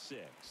retired in the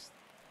 6th.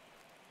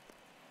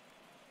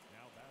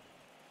 Now batting,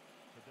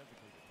 the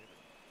designated hitter,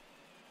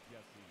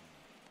 Jesse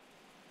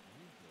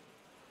Winker.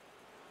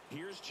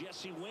 Here's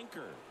Jesse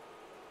Winker.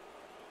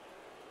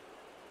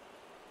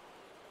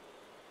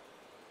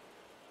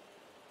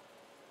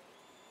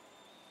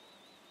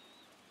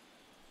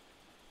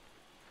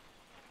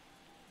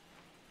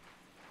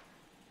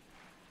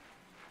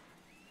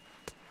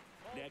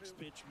 Next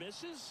pitch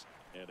misses,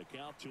 and a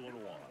count 2-1. 1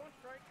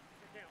 strike,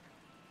 the count.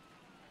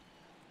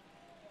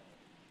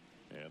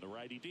 And the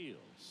righty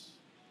deals.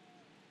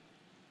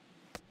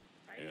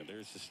 And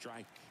there's the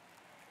strike.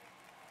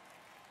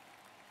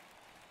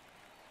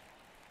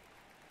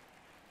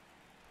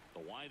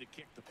 The wide to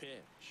kick the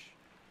pitch.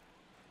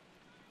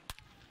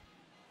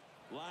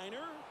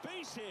 Liner,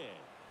 base hit.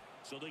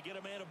 So they get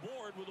a man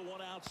aboard with a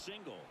 1-out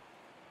single.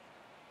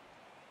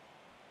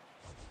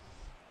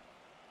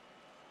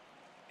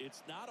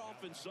 It's not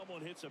often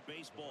someone hits a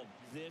baseball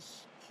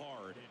this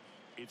hard.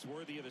 It's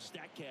worthy of the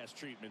StatCast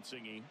treatment,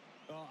 Singy.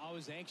 Well, I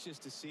was anxious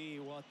to see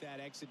what that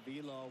exit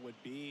velo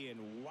would be,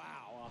 and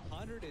wow,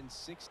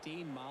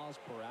 116 miles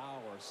per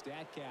hour.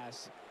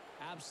 StatCast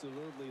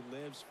absolutely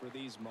lives for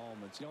these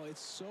moments. You know,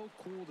 it's so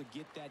cool to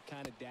get that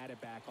kind of data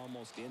back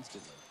almost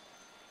instantly.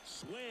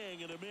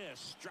 Swing and a miss,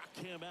 struck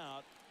him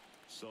out.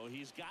 So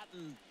he's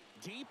gotten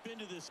deep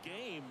into this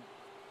game.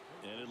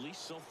 And at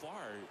least so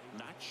far,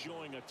 not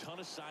showing a ton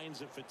of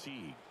signs of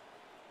fatigue.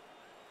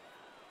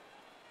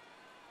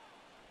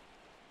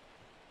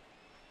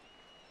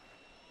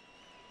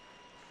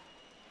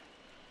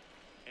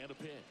 And a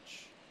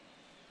pitch.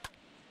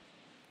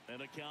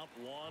 And a count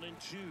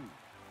 1-2.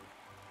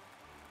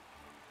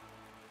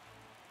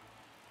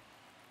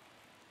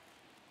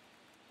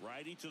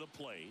 Righty to the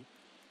plate.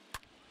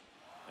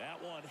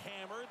 That one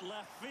hammered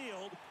left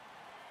field.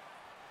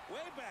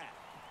 Way back.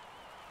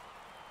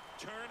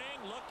 Turning,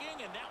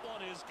 looking, and that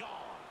one is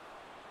gone.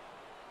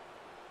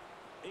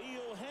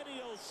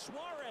 Eugenio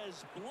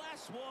Suarez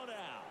blasts one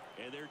out.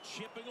 And they're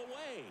chipping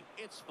away.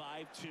 It's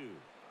 5-2.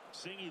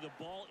 Singy, the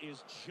ball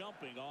is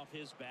jumping off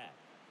his bat.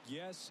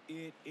 Yes,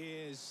 it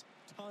is.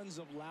 Tons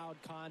of loud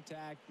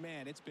contact.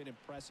 Man, it's been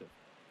impressive.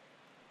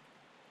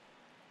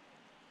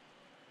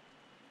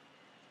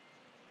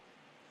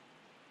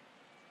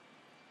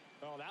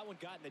 Oh, that one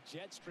got in the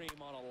jet stream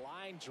on a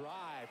line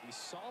drive. We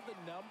saw the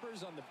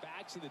numbers on the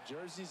backs of the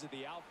jerseys of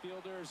the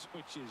outfielders,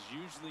 which is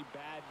usually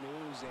bad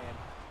news, and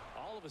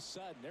all of a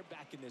sudden, they're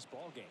back in this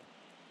ball game.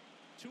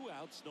 2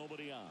 outs,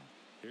 nobody on.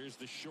 Here's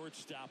the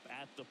shortstop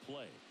at the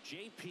play,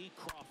 J.P.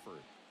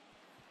 Crawford.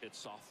 Hit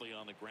softly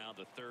on the ground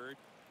to third.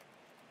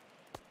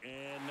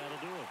 And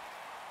that'll do it.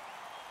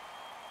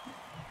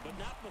 But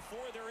not before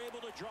they're able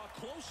to draw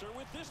closer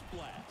with this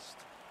blast.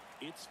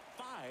 It's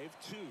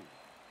 5-2.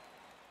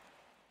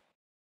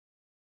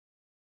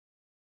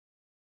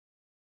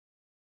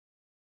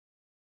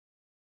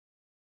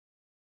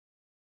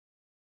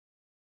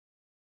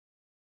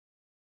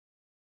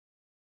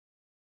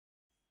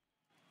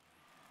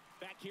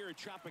 Back here at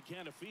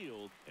Tropicana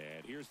Field,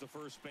 and here's the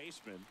first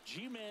baseman,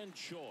 Ji-Man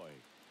Choi.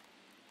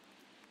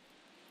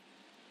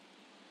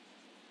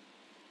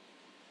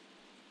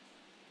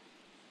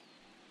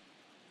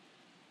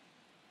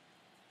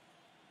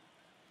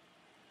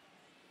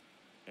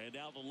 And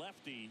now the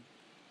lefty.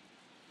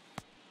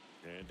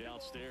 And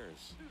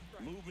downstairs.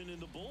 Movement in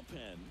the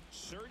bullpen.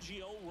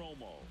 Sergio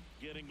Romo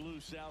getting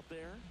loose out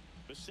there.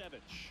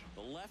 Basevich,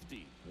 the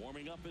lefty,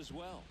 warming up as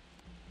well.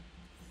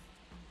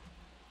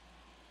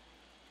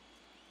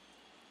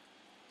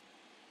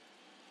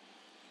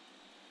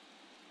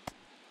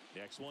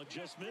 Next one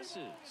just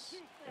misses.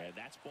 And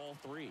that's ball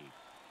 3.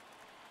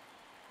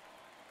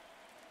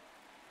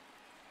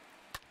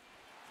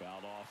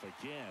 Fouled off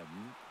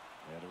again.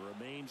 And it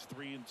remains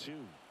 3-2.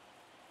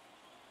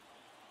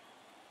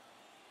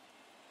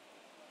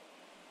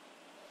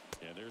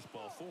 And there's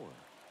ball 4.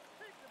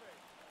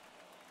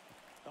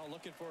 Oh,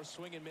 looking for a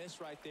swing and miss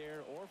right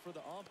there, or for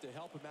the ump to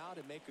help him out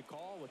and make a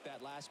call with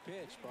that last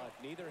pitch, but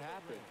neither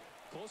happened.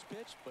 Close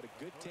pitch, but a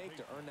good take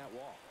to earn that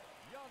walk.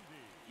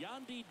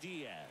 Yandy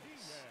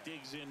Diaz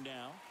digs in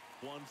now.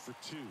 1 for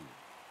 2.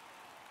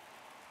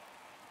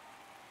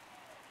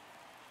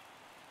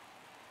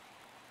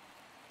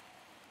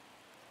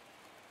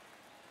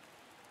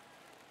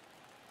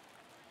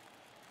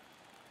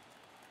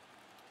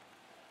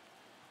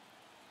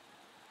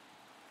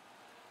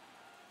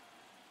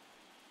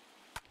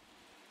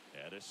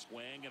 And a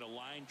swing and a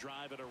line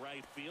drive at a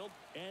right field,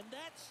 and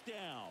that's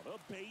down.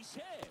 A base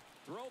hit.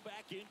 Throw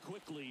back in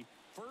quickly.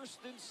 First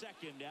and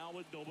second now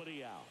with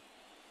nobody out.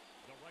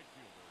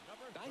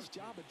 Nice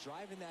job of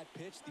driving that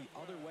pitch the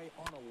other way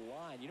on a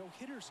line. You know,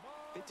 hitters,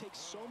 they take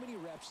so many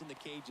reps in the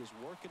cages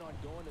working on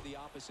going to the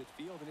opposite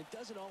field, and it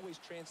doesn't always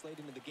translate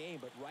into the game,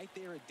 but right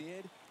there it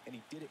did, and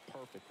he did it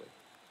perfectly.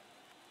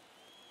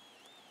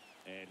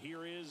 And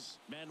here is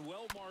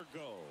Manuel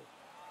Margot.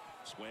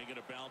 Swing and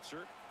a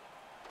bouncer.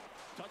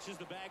 Touches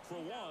the bag for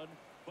 1,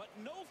 but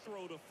no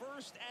throw to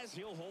first as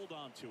he'll hold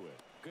on to it.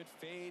 Good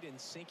fade and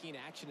sinking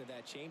action of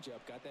that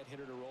changeup got that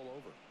hitter to roll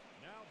over.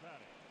 Now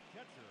batting,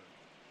 catcher,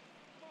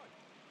 Mike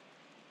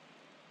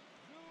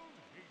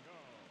Zunino.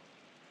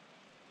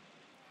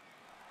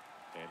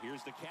 And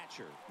here's the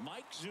catcher,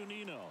 Mike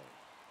Zunino.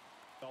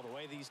 Well, the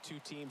way these two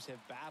teams have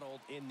battled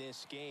in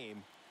this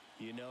game,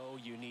 you know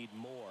you need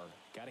more.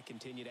 Got to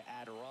continue to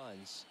add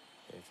runs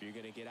if you're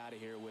going to get out of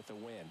here with a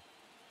win.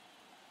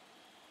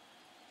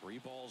 3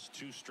 balls,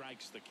 2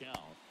 strikes the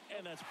count,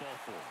 and that's ball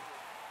 4.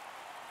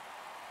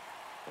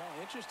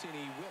 Well, interesting. He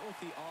went with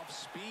the off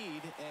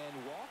speed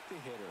and walked the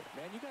hitter.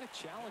 Man, you got to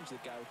challenge the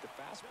guy with the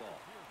fastball.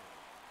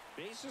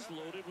 Bases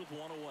loaded with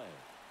 1 away.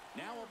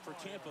 Now up for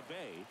Tampa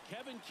Bay,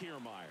 Kevin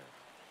Kiermaier.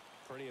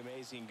 Pretty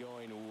amazing,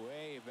 going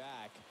way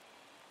back.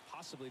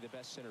 Possibly the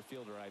best center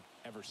fielder I've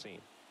ever seen.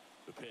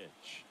 The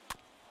pitch.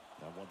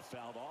 That one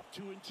fouled off.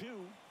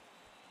 2-2.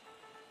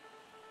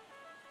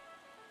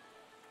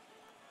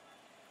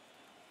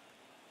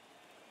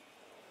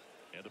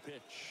 And the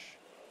pitch.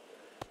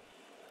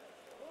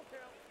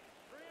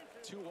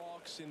 2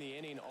 walks in the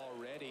inning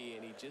already,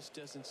 and he just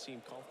doesn't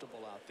seem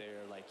comfortable out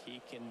there. Like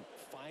he can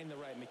find the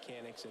right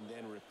mechanics and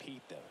then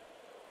repeat them.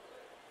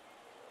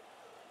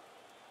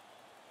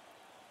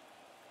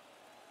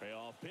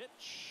 Payoff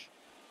pitch.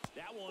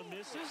 That one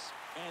misses,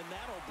 and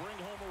that'll bring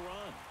home a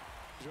run.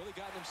 He's really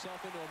gotten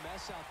himself into a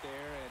mess out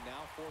there and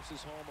now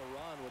forces home a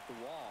run with the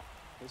walk.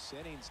 This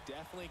inning's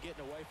definitely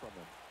getting away from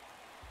him.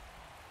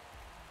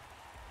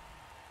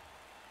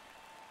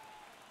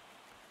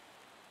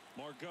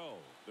 Margot,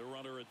 the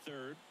runner at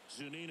third.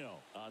 Zunino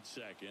on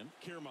second.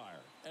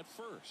 Kiermaier at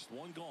first.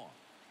 1 gone.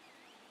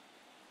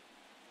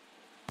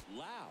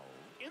 Lau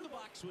in the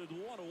box with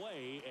 1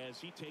 away as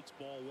he takes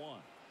ball 1.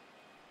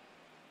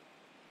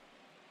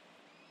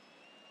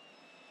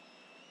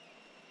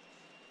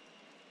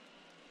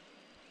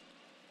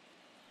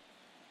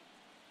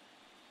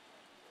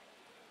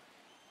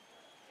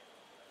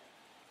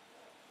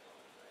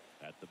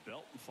 At the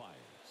belt and fires.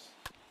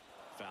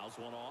 Fouls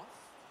one off.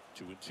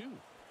 2-2.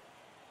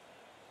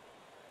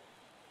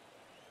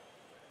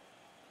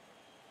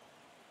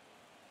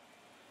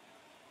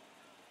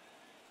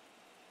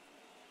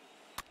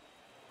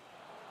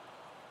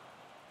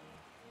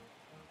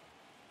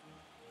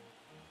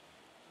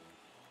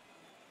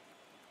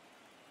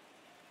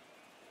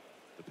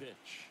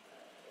 pitch.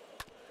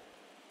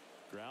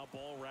 Ground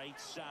ball right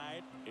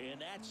side, and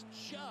that's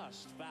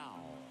just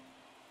foul.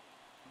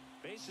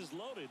 Bases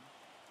loaded,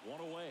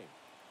 one away.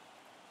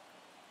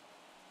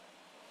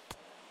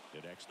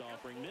 The next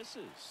offering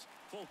misses.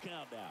 Full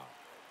count now.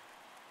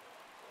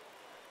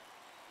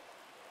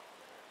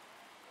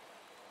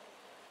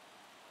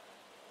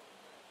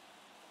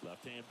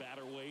 Left-hand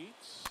batter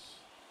waits.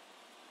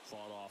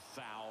 Fought off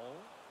foul.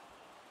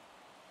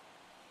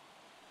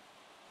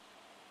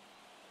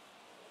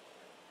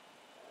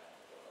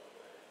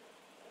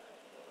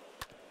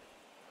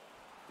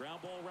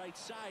 Ground ball right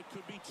side,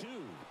 could be two.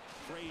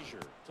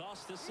 Frazier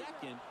tossed to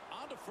second,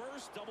 on to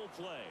first, double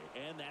play,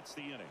 and that's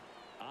the inning.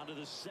 On to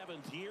the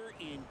 7th here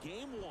in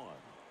game 1.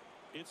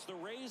 It's the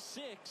Rays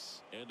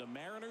 6 and the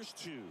Mariners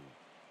 2.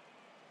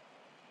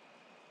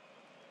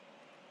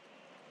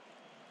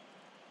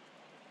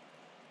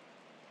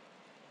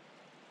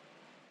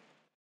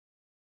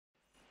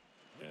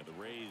 And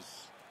the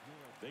Rays,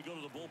 they go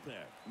to the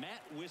bullpen.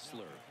 Matt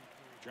Whistler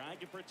trying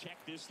to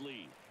protect this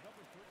lead.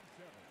 Number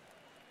 37,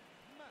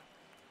 Matt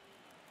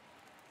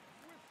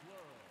Whistler.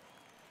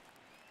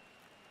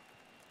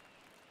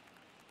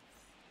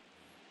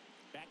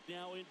 Back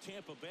now in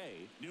Tampa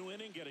Bay. New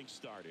inning getting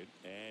started.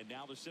 And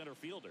now the center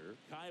fielder,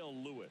 Kyle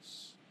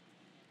Lewis.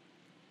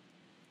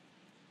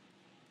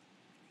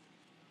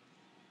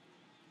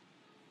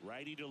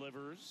 Righty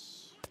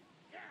delivers.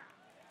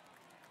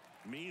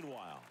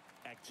 Meanwhile,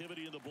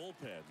 activity in the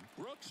bullpen.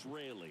 Brooks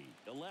Raley,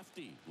 a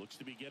lefty, looks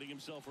to be getting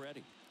himself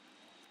ready.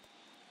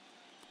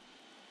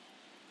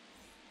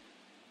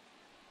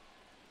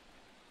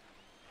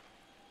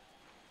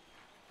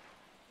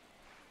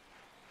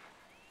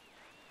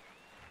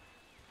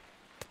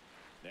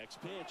 Next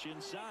pitch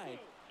inside,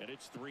 and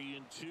it's 3-2.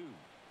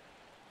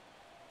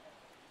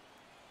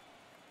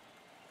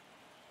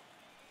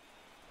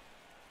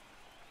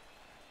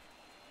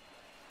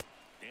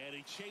 And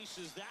he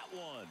chases that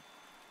one,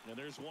 and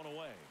there's one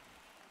away.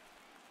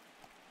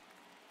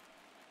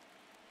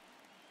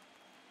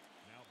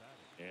 Now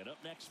batting. And up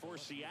next for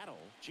Seattle,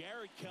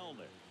 Jared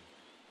Kelenic.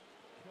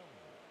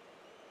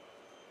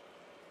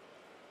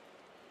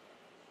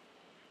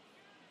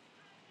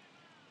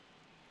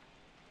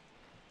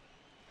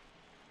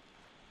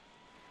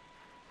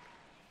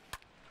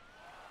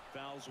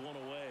 Fouls one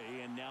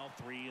away, and now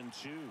 3-2.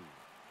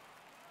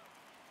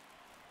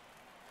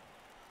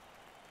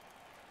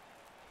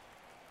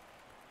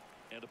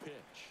 And a pitch.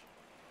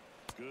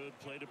 Good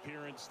plate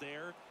appearance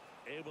there.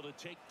 Able to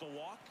take the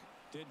walk.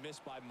 Didn't miss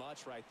by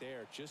much right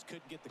there. Just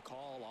couldn't get the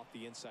call off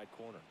the inside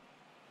corner.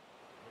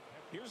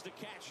 Here's the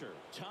catcher,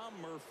 Tom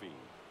Murphy.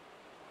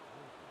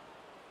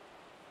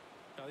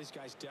 Now these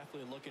guys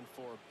definitely looking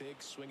for a big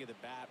swing of the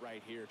bat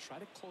right here. Try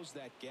to close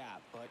that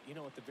gap. But, you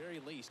know, at the very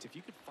least, if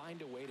you could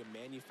find a way to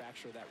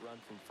manufacture that run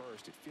from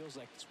first, it feels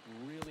like it's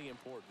really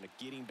important to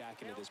getting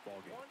back into this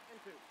ballgame.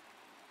 1-2.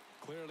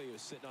 Clearly, he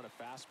was sitting on a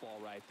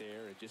fastball right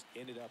there and just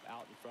ended up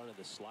out in front of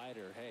the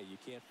slider. Hey, you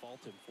can't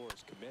fault him for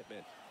his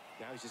commitment.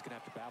 Now he's just going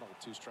to have to battle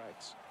with 2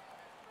 strikes.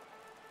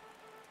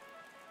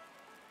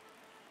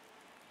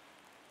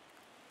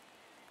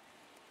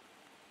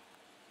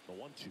 The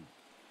 1-2.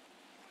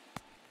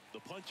 The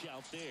punch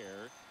out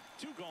there.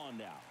 2 gone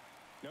now.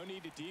 No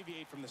need to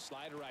deviate from the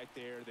slider right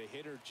there. The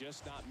hitter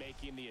just not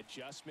making the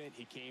adjustment.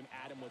 He came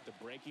at him with the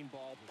breaking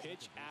ball,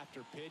 pitch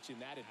after pitch in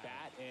that at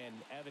bat, and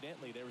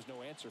evidently there was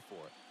no answer for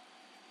it.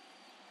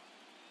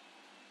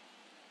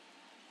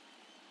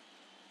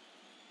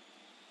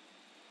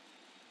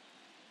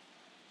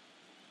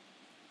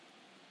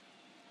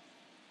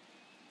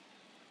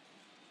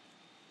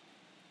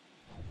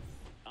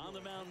 On the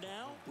mound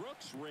now,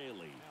 Brooks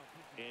Raley.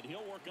 And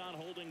he'll work on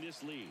holding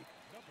this lead.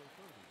 Number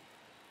 30,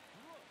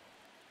 Brooks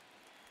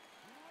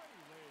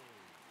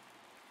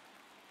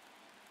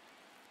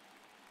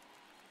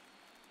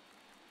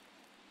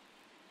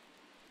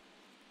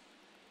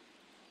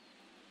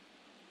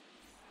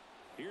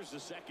Raley. Here's the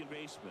second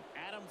baseman,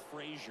 Adam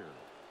Frazier.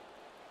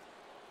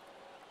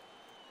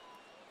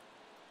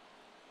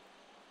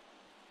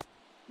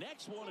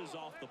 Next one is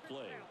off the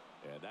plate,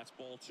 and that's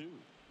ball 2.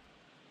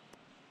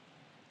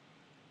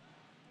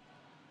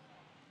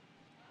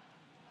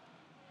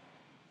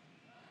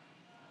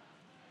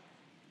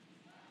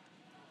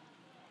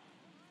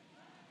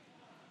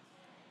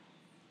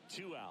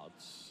 Two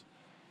outs.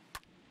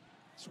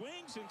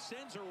 Swings and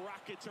sends a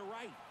rocket to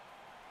right.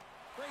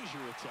 Frazier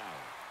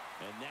retired.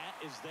 And that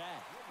is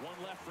that.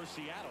 One left for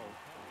Seattle.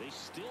 They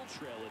still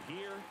trail it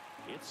here.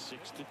 It's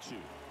 6-2.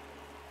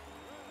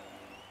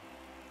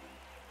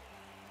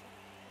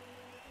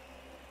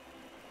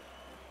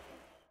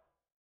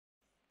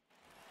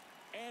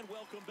 And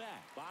welcome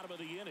back. Bottom of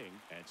the inning.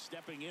 And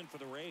stepping in for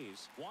the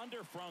Rays,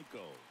 Wander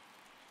Franco.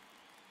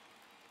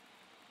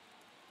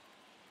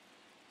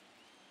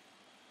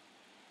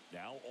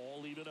 Now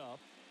all even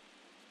up.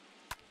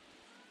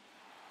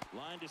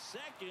 Line to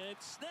second.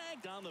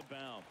 Snagged on the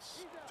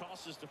bounce.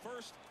 Tosses to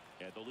first.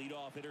 And the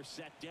leadoff hitter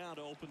set down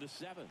to open the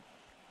 7th.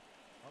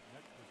 Up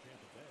next for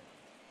Tampa Bay,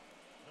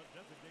 the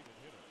designated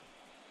hitter,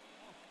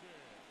 Austin.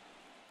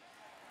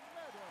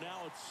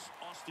 Now a it's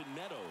Austin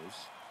Meadows.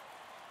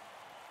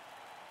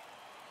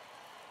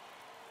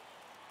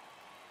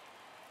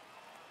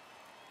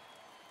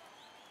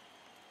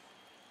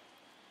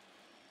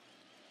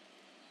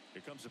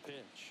 Here comes a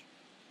pitch.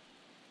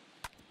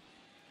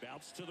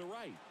 Bounce to the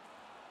right.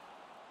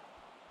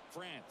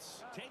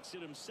 France takes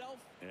it himself,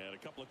 and a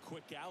couple of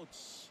quick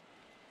outs.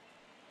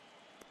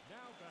 Now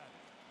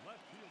batting, left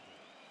fielder,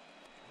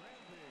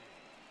 Randy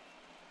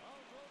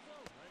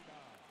Alcroza.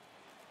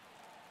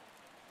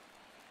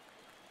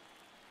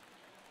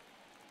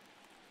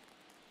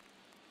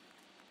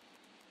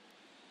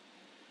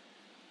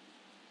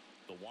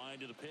 The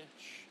wind of the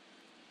pitch.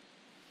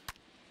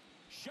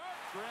 Sharp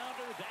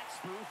grounder. That's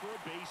through for a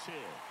base hit.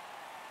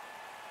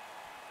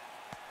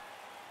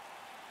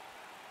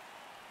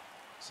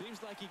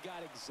 Seems like he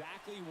got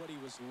exactly what he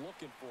was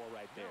looking for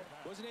right there.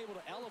 Wasn't able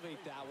to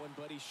elevate that one,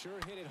 but he sure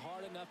hit it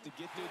hard enough to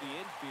get through the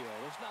infield.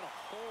 There's not a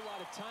whole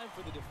lot of time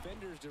for the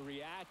defenders to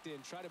react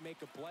and try to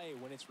make a play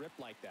when it's ripped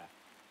like that.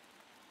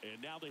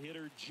 And now the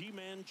hitter,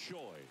 Ji-Man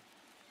Choi.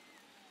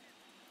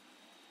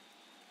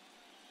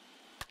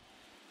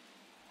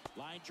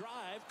 Line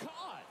drive,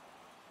 caught.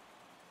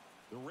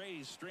 The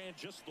Rays strand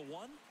just the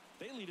one.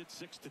 They lead it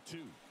 6-2.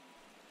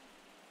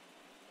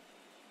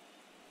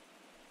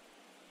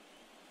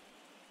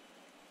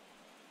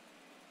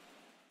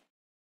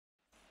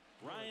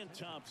 Ryan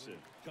Thompson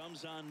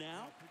comes on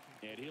now,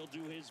 and he'll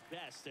do his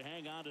best to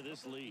hang on to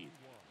this lead.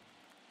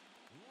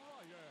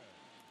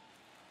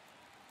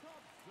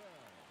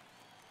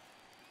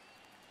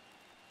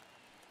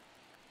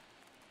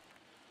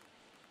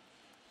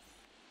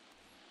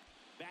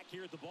 Back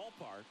here at the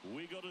ballpark,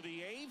 we go to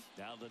the eighth.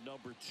 Now the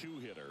number 2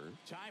 hitter,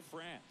 Ty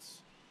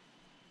France.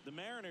 The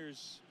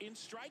Mariners in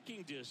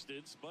striking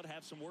distance, but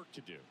have some work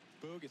to do.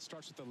 Boog, it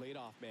starts with the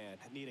leadoff man.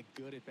 I need a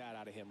good at-bat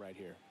out of him right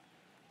here.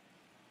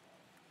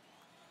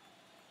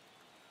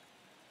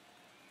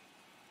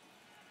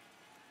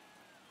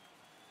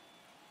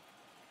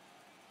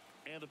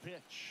 And a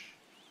pitch.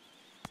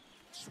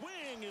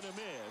 Swing and a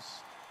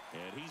miss.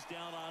 And he's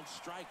down on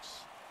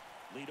strikes.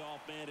 Leadoff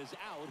man is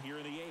out here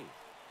in the eighth.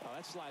 Oh,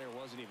 that slider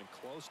wasn't even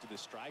close to the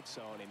strike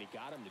zone, and he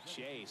got him to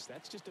chase.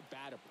 That's just a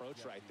bad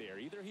approach right there.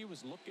 Either he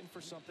was looking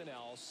for something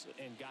else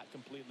and got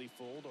completely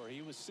fooled, or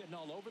he was sitting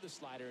all over the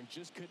slider and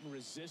just couldn't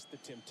resist the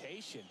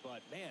temptation.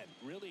 But, man,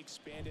 really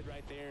expanded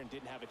right there and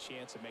didn't have a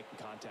chance of making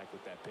contact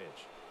with that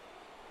pitch.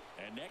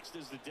 And next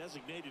is the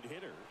designated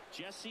hitter,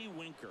 Jesse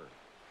Winker.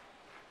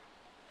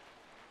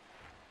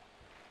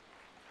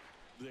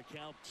 The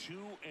count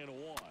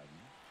 2-1.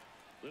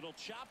 Little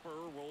chopper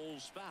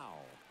rolls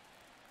foul.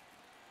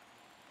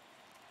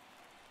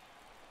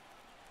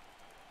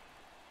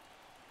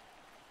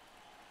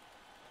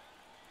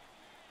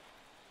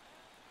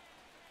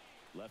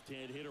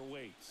 Left-hand hitter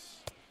waits.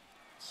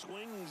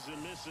 Swings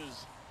and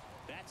misses.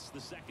 That's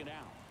the second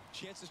out.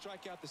 Chance to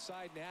strike out the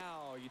side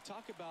now. You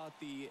talk about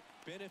the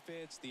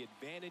benefits, the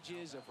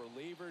advantages of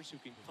relievers who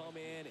can come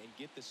in and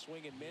get the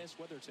swing and miss,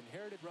 whether it's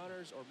inherited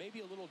runners or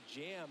maybe a little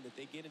jam that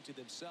they get into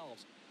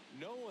themselves.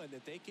 Knowing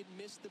that they can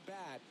miss the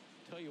bat,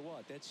 tell you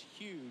what, that's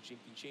huge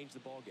and can change the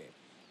ball game.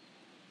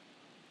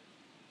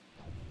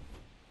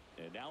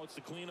 And now it's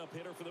the cleanup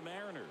hitter for the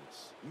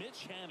Mariners,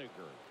 Mitch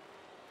Haniger.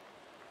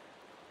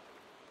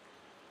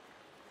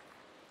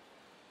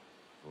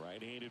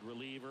 Right-handed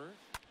reliever.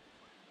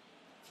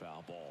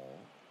 Foul ball.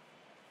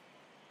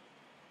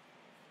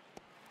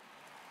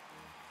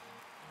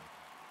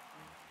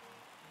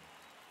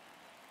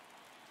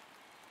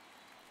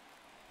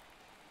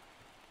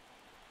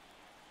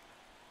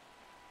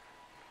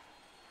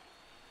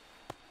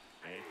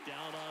 And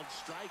down on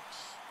strikes.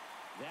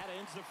 That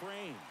ends the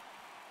frame.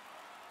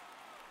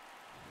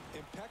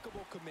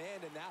 Impeccable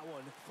command in that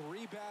one.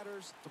 3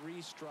 batters,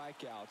 3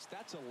 strikeouts.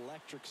 That's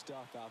electric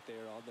stuff out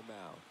there on the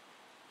mound.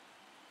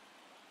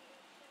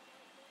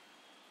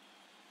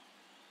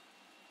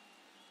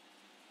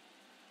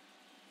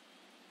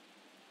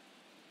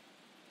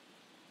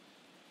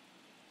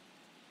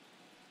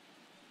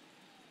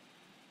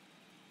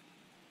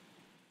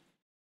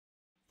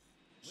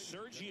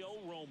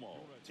 Sergio Romo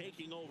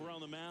taking over on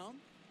the mound.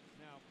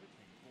 Now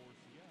pitching for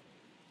Seattle,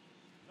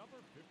 number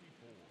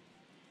 54,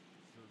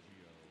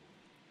 Sergio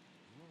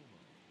Romo.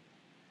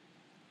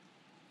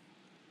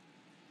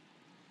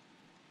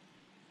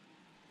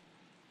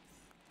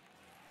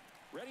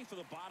 Ready for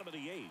the bottom of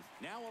the 8th.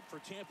 Now up for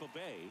Tampa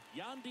Bay,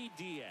 Yandy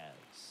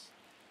Diaz.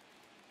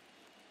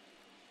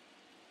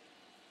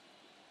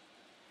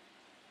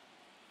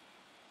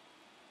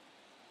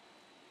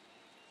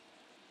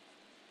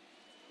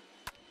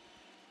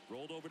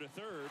 Rolled over to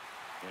third,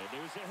 and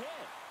there's a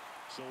hit.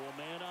 So a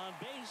man on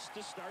base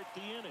to start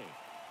the inning.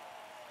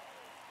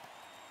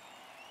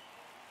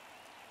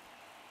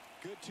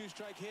 Good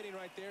 2-strike hitting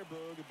right there,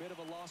 Boog. A bit of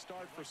a lost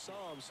start for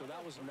some, so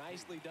that was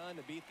nicely done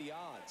to beat the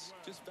odds.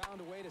 Just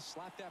found a way to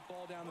slap that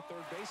ball down the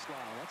third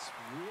baseline. That's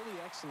really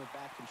excellent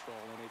bat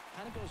control, and it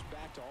kind of goes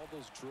back to all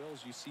those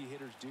drills you see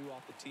hitters do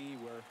off the tee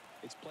where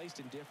it's placed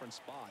in different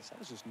spots. That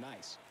was just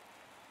nice.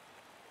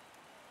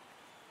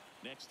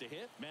 Next to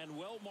hit,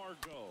 Manuel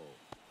Margot.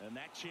 And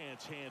that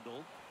chance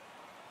handled.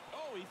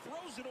 Oh, he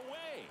throws it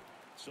away.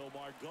 So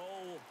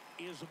Margot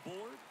is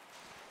aboard.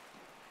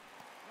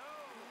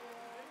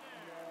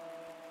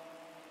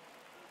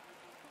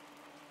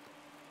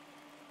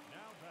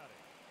 Now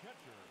batting,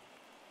 catcher,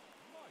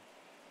 Mike.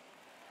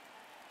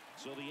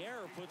 So the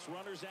error puts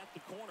runners at the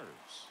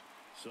corners.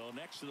 So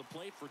next to the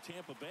plate for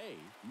Tampa Bay,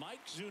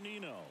 Mike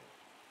Zunino.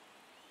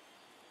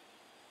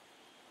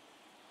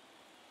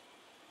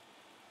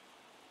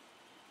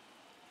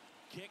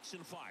 Kicks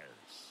and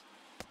fires.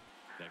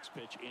 Next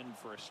pitch in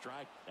for a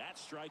strike.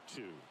 That's strike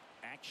two.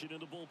 Action in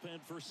the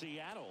bullpen for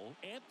Seattle.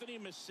 Anthony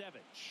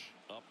Misevich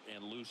up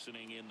and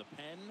loosening in the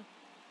pen.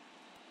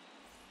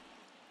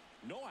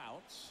 No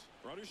outs.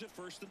 Runners at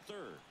first and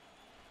third.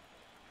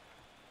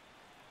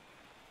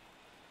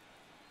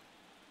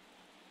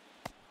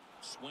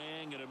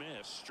 Swing and a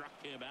miss. Struck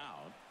him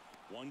out.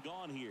 One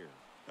gone here.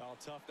 Oh,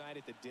 tough night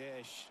at the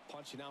dish.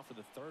 Punching out for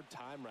the third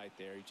time right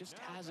there. He just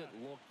hasn't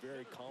looked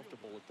very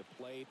comfortable at the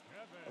plate.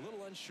 A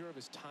little unsure of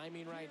his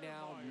timing right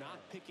now. Not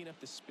picking up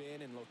the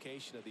spin and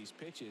location of these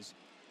pitches.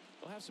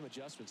 He'll have some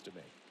adjustments to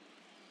make.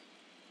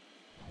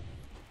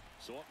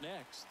 So up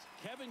next,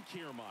 Kevin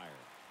Kiermaier.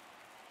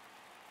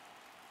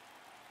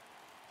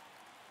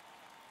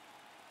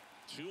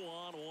 2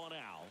 on, 1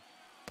 out.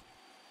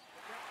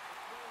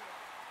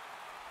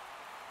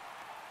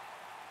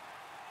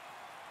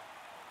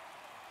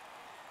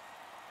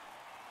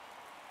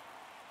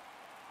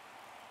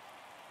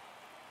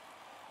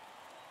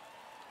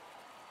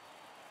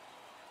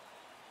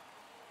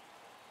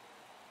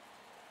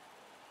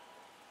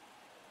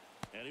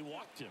 And he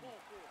walked him.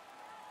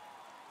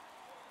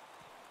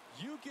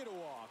 You get a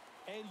walk,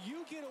 and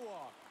you get a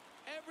walk.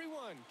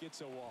 Everyone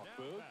gets a walk,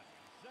 Now Boog. batting,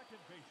 second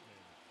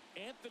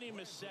baseman, Anthony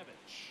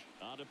Misevich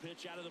on the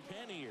pitch out of the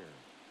pen here.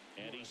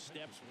 And he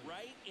steps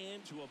right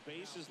into a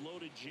bases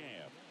loaded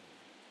jam.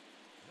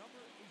 number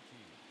 18,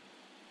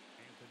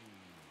 Anthony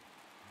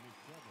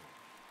Misevich.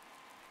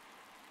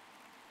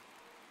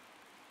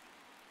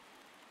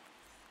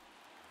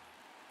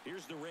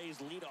 Here's the Rays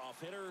leadoff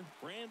hitter,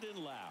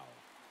 Brandon Lau.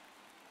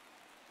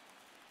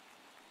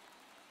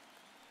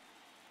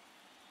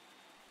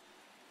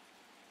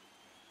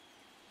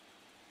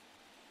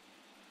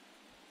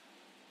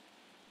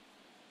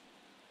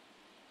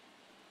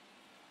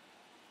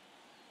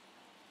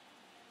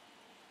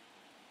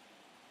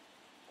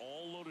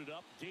 All loaded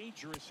up,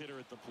 dangerous hitter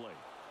at the plate.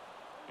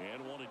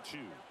 And 1-2.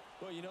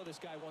 Well, you know this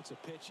guy wants a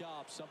pitch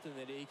up, something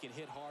that he can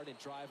hit hard and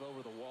drive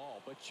over the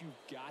wall. But you've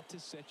got to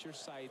set your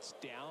sights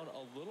down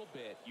a little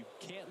bit. You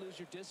can't lose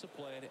your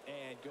discipline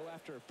and go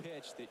after a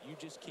pitch that you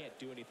just can't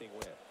do anything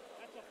with.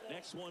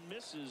 Next one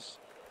misses,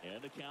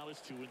 and the count is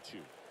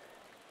 2-2.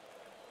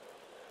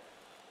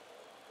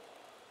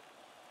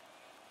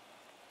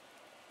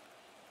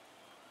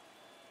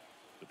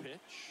 The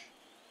pitch.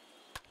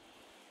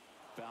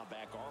 Foul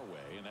back our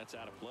way, and that's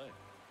out of play.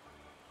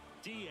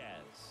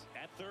 Diaz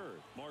at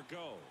third.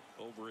 Margot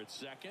over at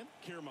second.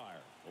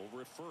 Kiermaier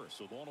over at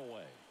first with one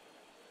away.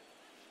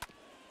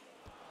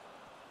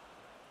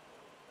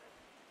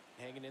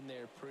 Hanging in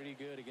there pretty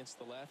good against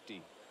the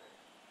lefty.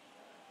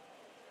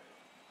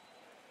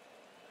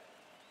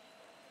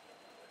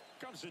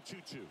 Comes a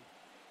 2-2.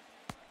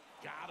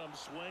 Got him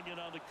swinging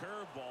on the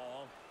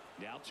curveball.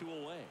 Now 2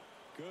 away.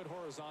 Good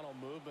horizontal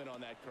movement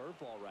on that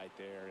curveball right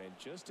there, and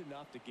just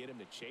enough to get him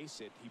to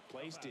chase it. He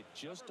placed it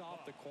just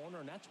off the corner,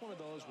 and that's one of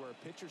those where a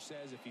pitcher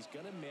says if he's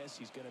going to miss,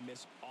 he's going to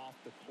miss off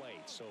the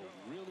plate. So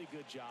really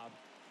good job.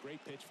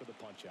 Great pitch for the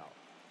punch out.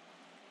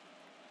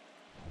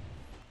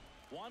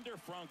 Wander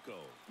Franco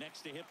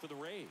next to hit for the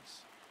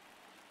Rays.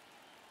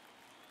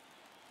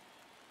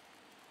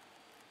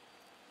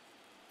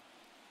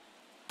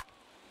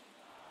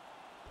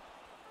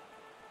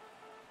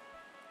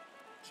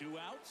 Two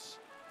outs.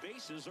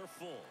 Bases are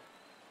full.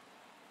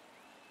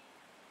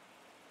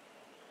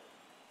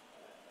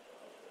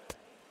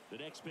 The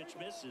next pitch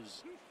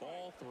misses.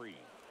 Ball 3.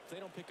 If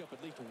they don't pick up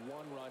at least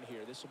one run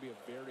here, this will be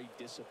a very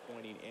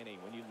disappointing inning.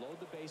 When you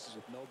load the bases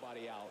with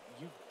nobody out,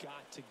 you've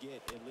got to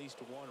get at least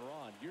one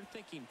run. You're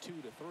thinking 2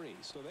 to 3,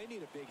 so they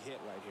need a big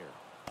hit right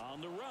here. On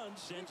the run,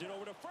 sends it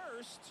over to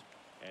first,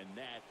 and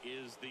that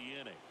is the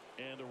inning.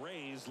 And the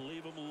Rays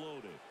leave them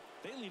loaded.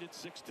 They lead it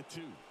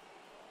 6-2.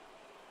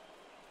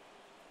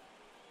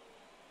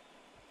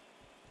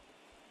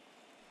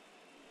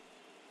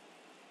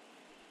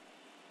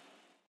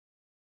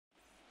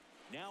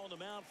 Now on the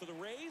mound for the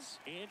Rays,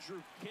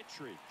 Andrew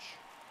Kittredge.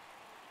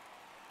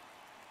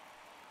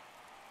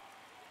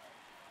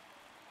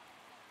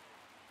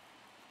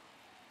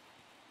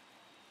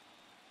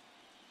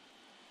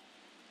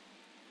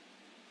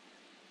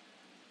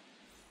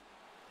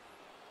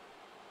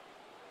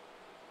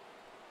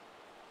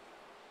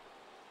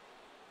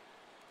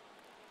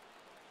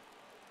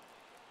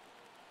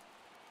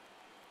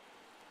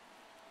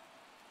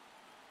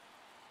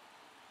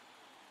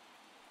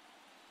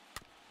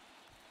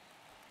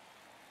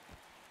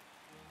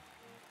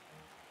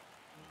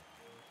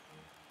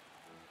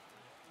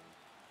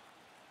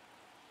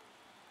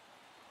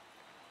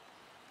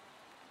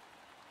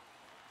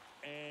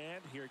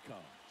 here it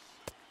comes.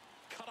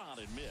 Cut on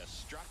and miss.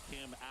 Struck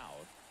him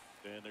out.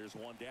 And there's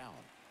one down.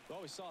 Well,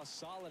 we saw a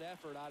solid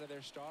effort out of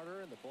their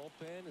starter, and the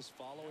bullpen is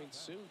following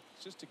suit.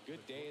 It's just a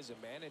good day as a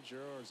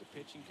manager or as a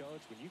pitching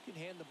coach when you can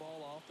hand the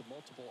ball off to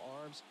multiple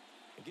arms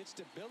and get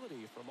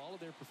stability from all of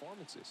their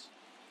performances.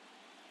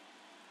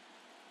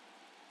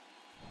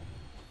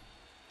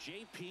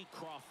 J.P.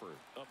 Crawford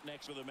up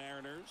next for the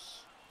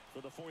Mariners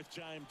for the 4th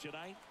time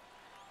tonight.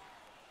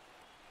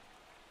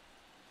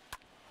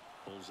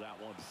 Pulls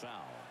that one foul.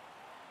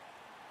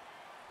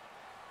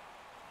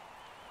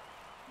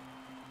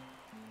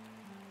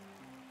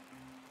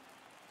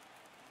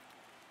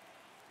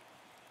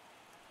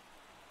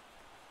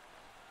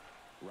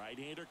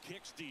 Right-hander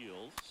kicks,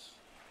 deals,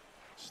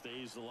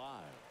 stays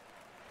alive.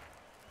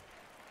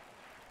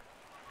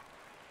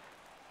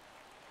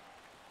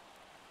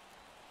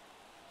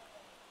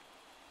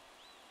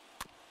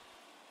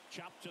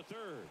 Chop to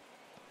third.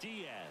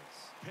 Diaz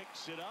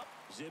picks it up,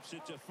 zips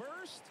it to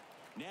first.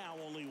 Now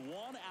only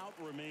one out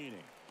remaining.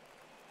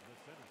 The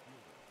center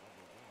fielder,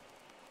 number 1,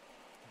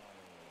 Kyle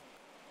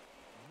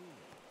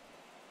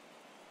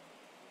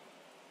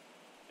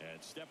Lewis.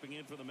 And stepping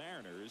in for the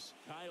Mariners,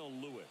 Kyle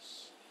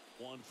Lewis.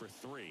 1 for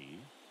 3.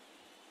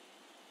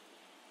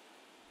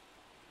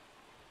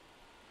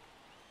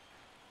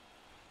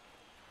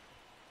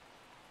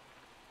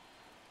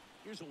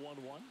 Here's a 1-1.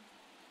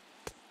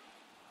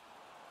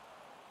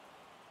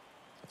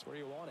 That's where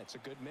you want it. It's a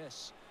good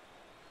miss.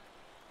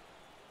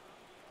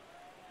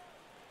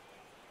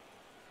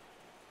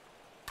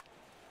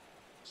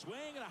 Swing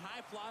and a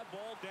high fly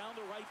ball down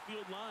the right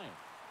field line.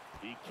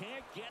 He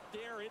can't get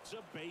there. It's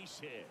a base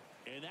hit.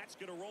 And that's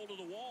going to roll to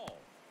the wall.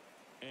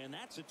 And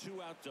that's a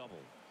 2-out double.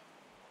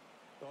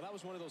 Well, that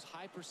was one of those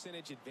high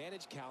percentage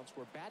advantage counts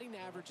where batting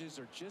averages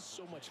are just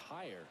so much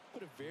higher.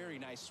 Put a very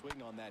nice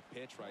swing on that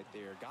pitch right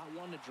there. Got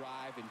one to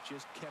drive and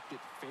just kept it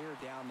fair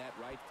down that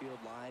right field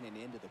line and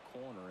into the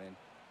corner. And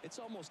it's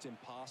almost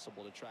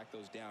impossible to track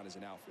those down as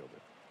an outfielder.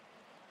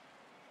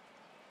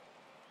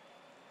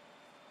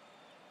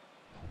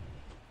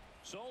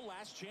 So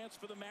last chance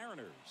for the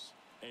Mariners.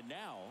 And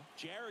now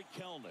Jared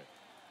Kelnick.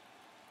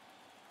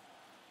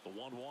 The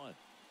 1-1.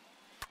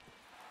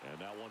 And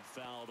that one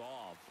fouled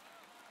off.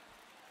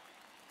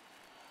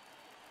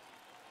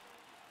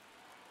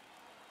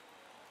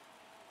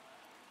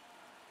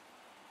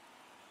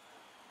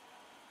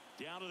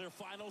 Down to their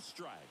final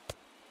strike.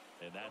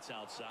 And that's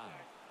outside.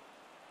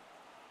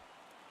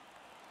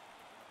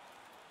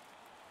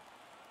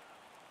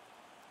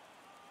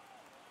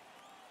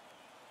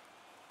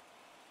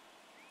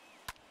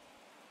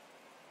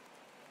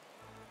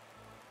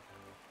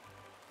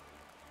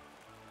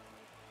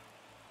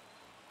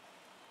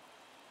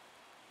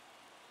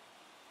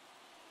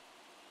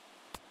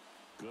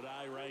 Good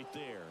eye right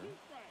there.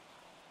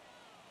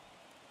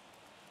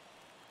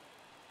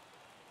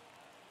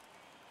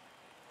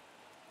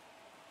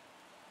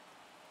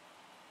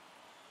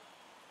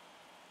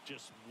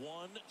 Just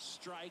one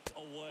strike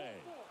away.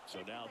 So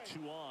now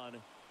 2 on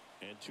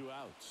and 2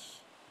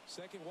 outs.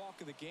 Second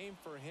walk of the game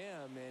for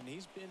him, and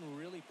he's been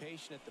really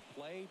patient at the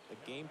plate.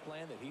 A game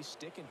plan that he's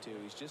sticking to.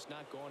 He's just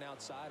not going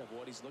outside of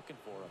what he's looking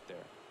for up there.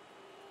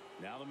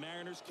 Now the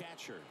Mariners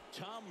catcher,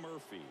 Tom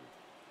Murphy.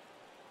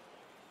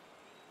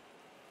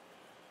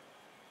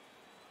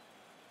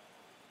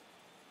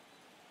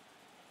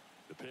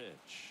 The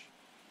pitch.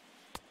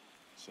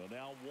 So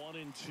now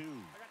 1-2.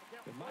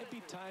 It might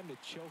be time to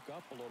choke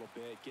up a little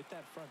bit, get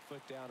that front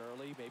foot down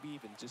early, maybe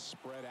even just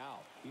spread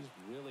out. He's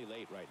really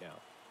late right now.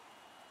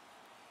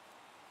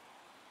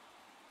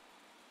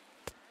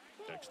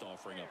 Next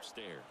offering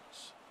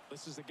upstairs.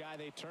 This is the guy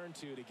they turn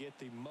to get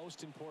the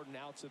most important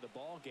outs of the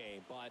ball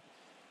game, but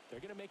they're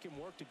going to make him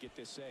work to get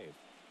this save.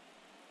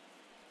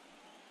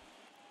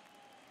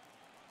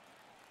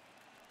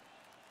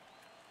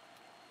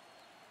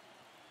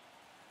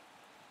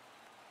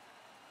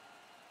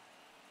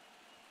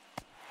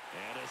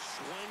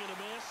 Swing and a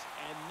miss,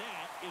 and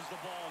that is the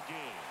ball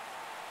game.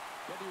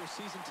 Whether you're a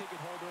season ticket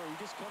holder or you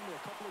just come to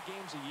a couple of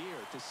games a year,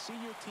 to see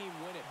your team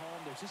win at home,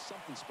 there's just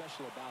something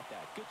special about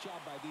that. Good job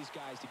by these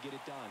guys to get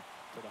it done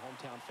for the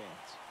hometown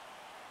fans.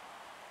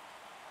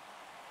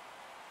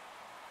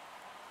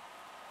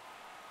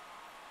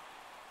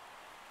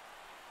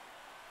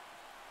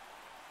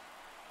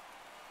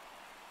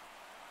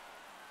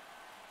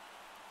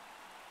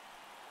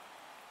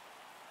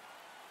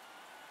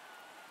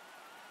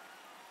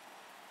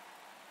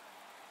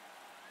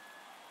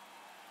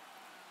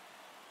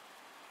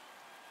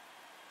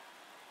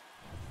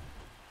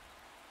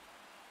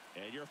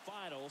 And your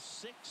final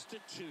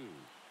 6-2.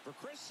 For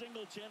Chris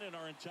Singleton and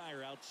our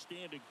entire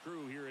outstanding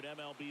crew here at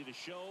MLB The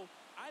Show,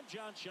 I'm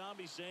John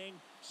Shambi saying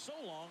so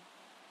long.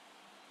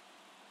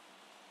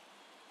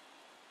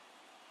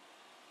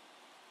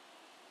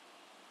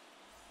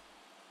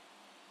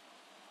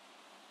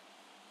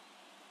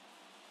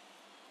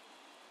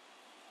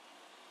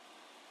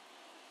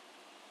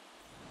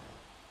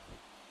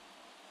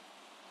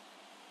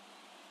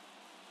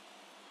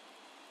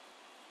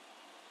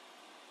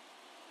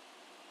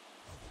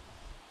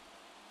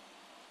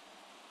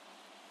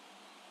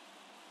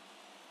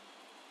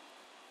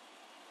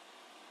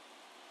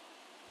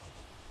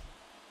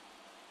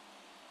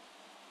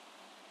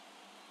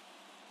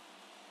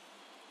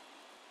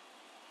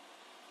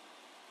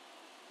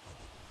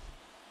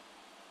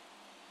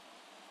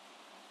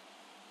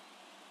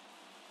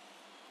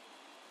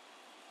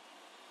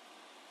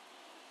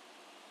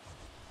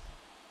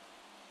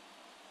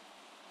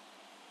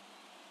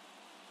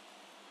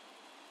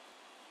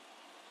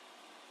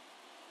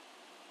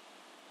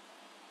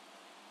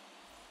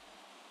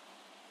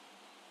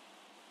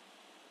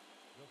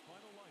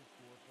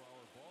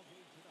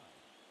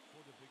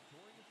 for the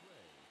victorious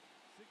Rays,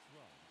 6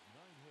 runs,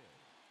 9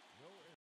 hits, no errors.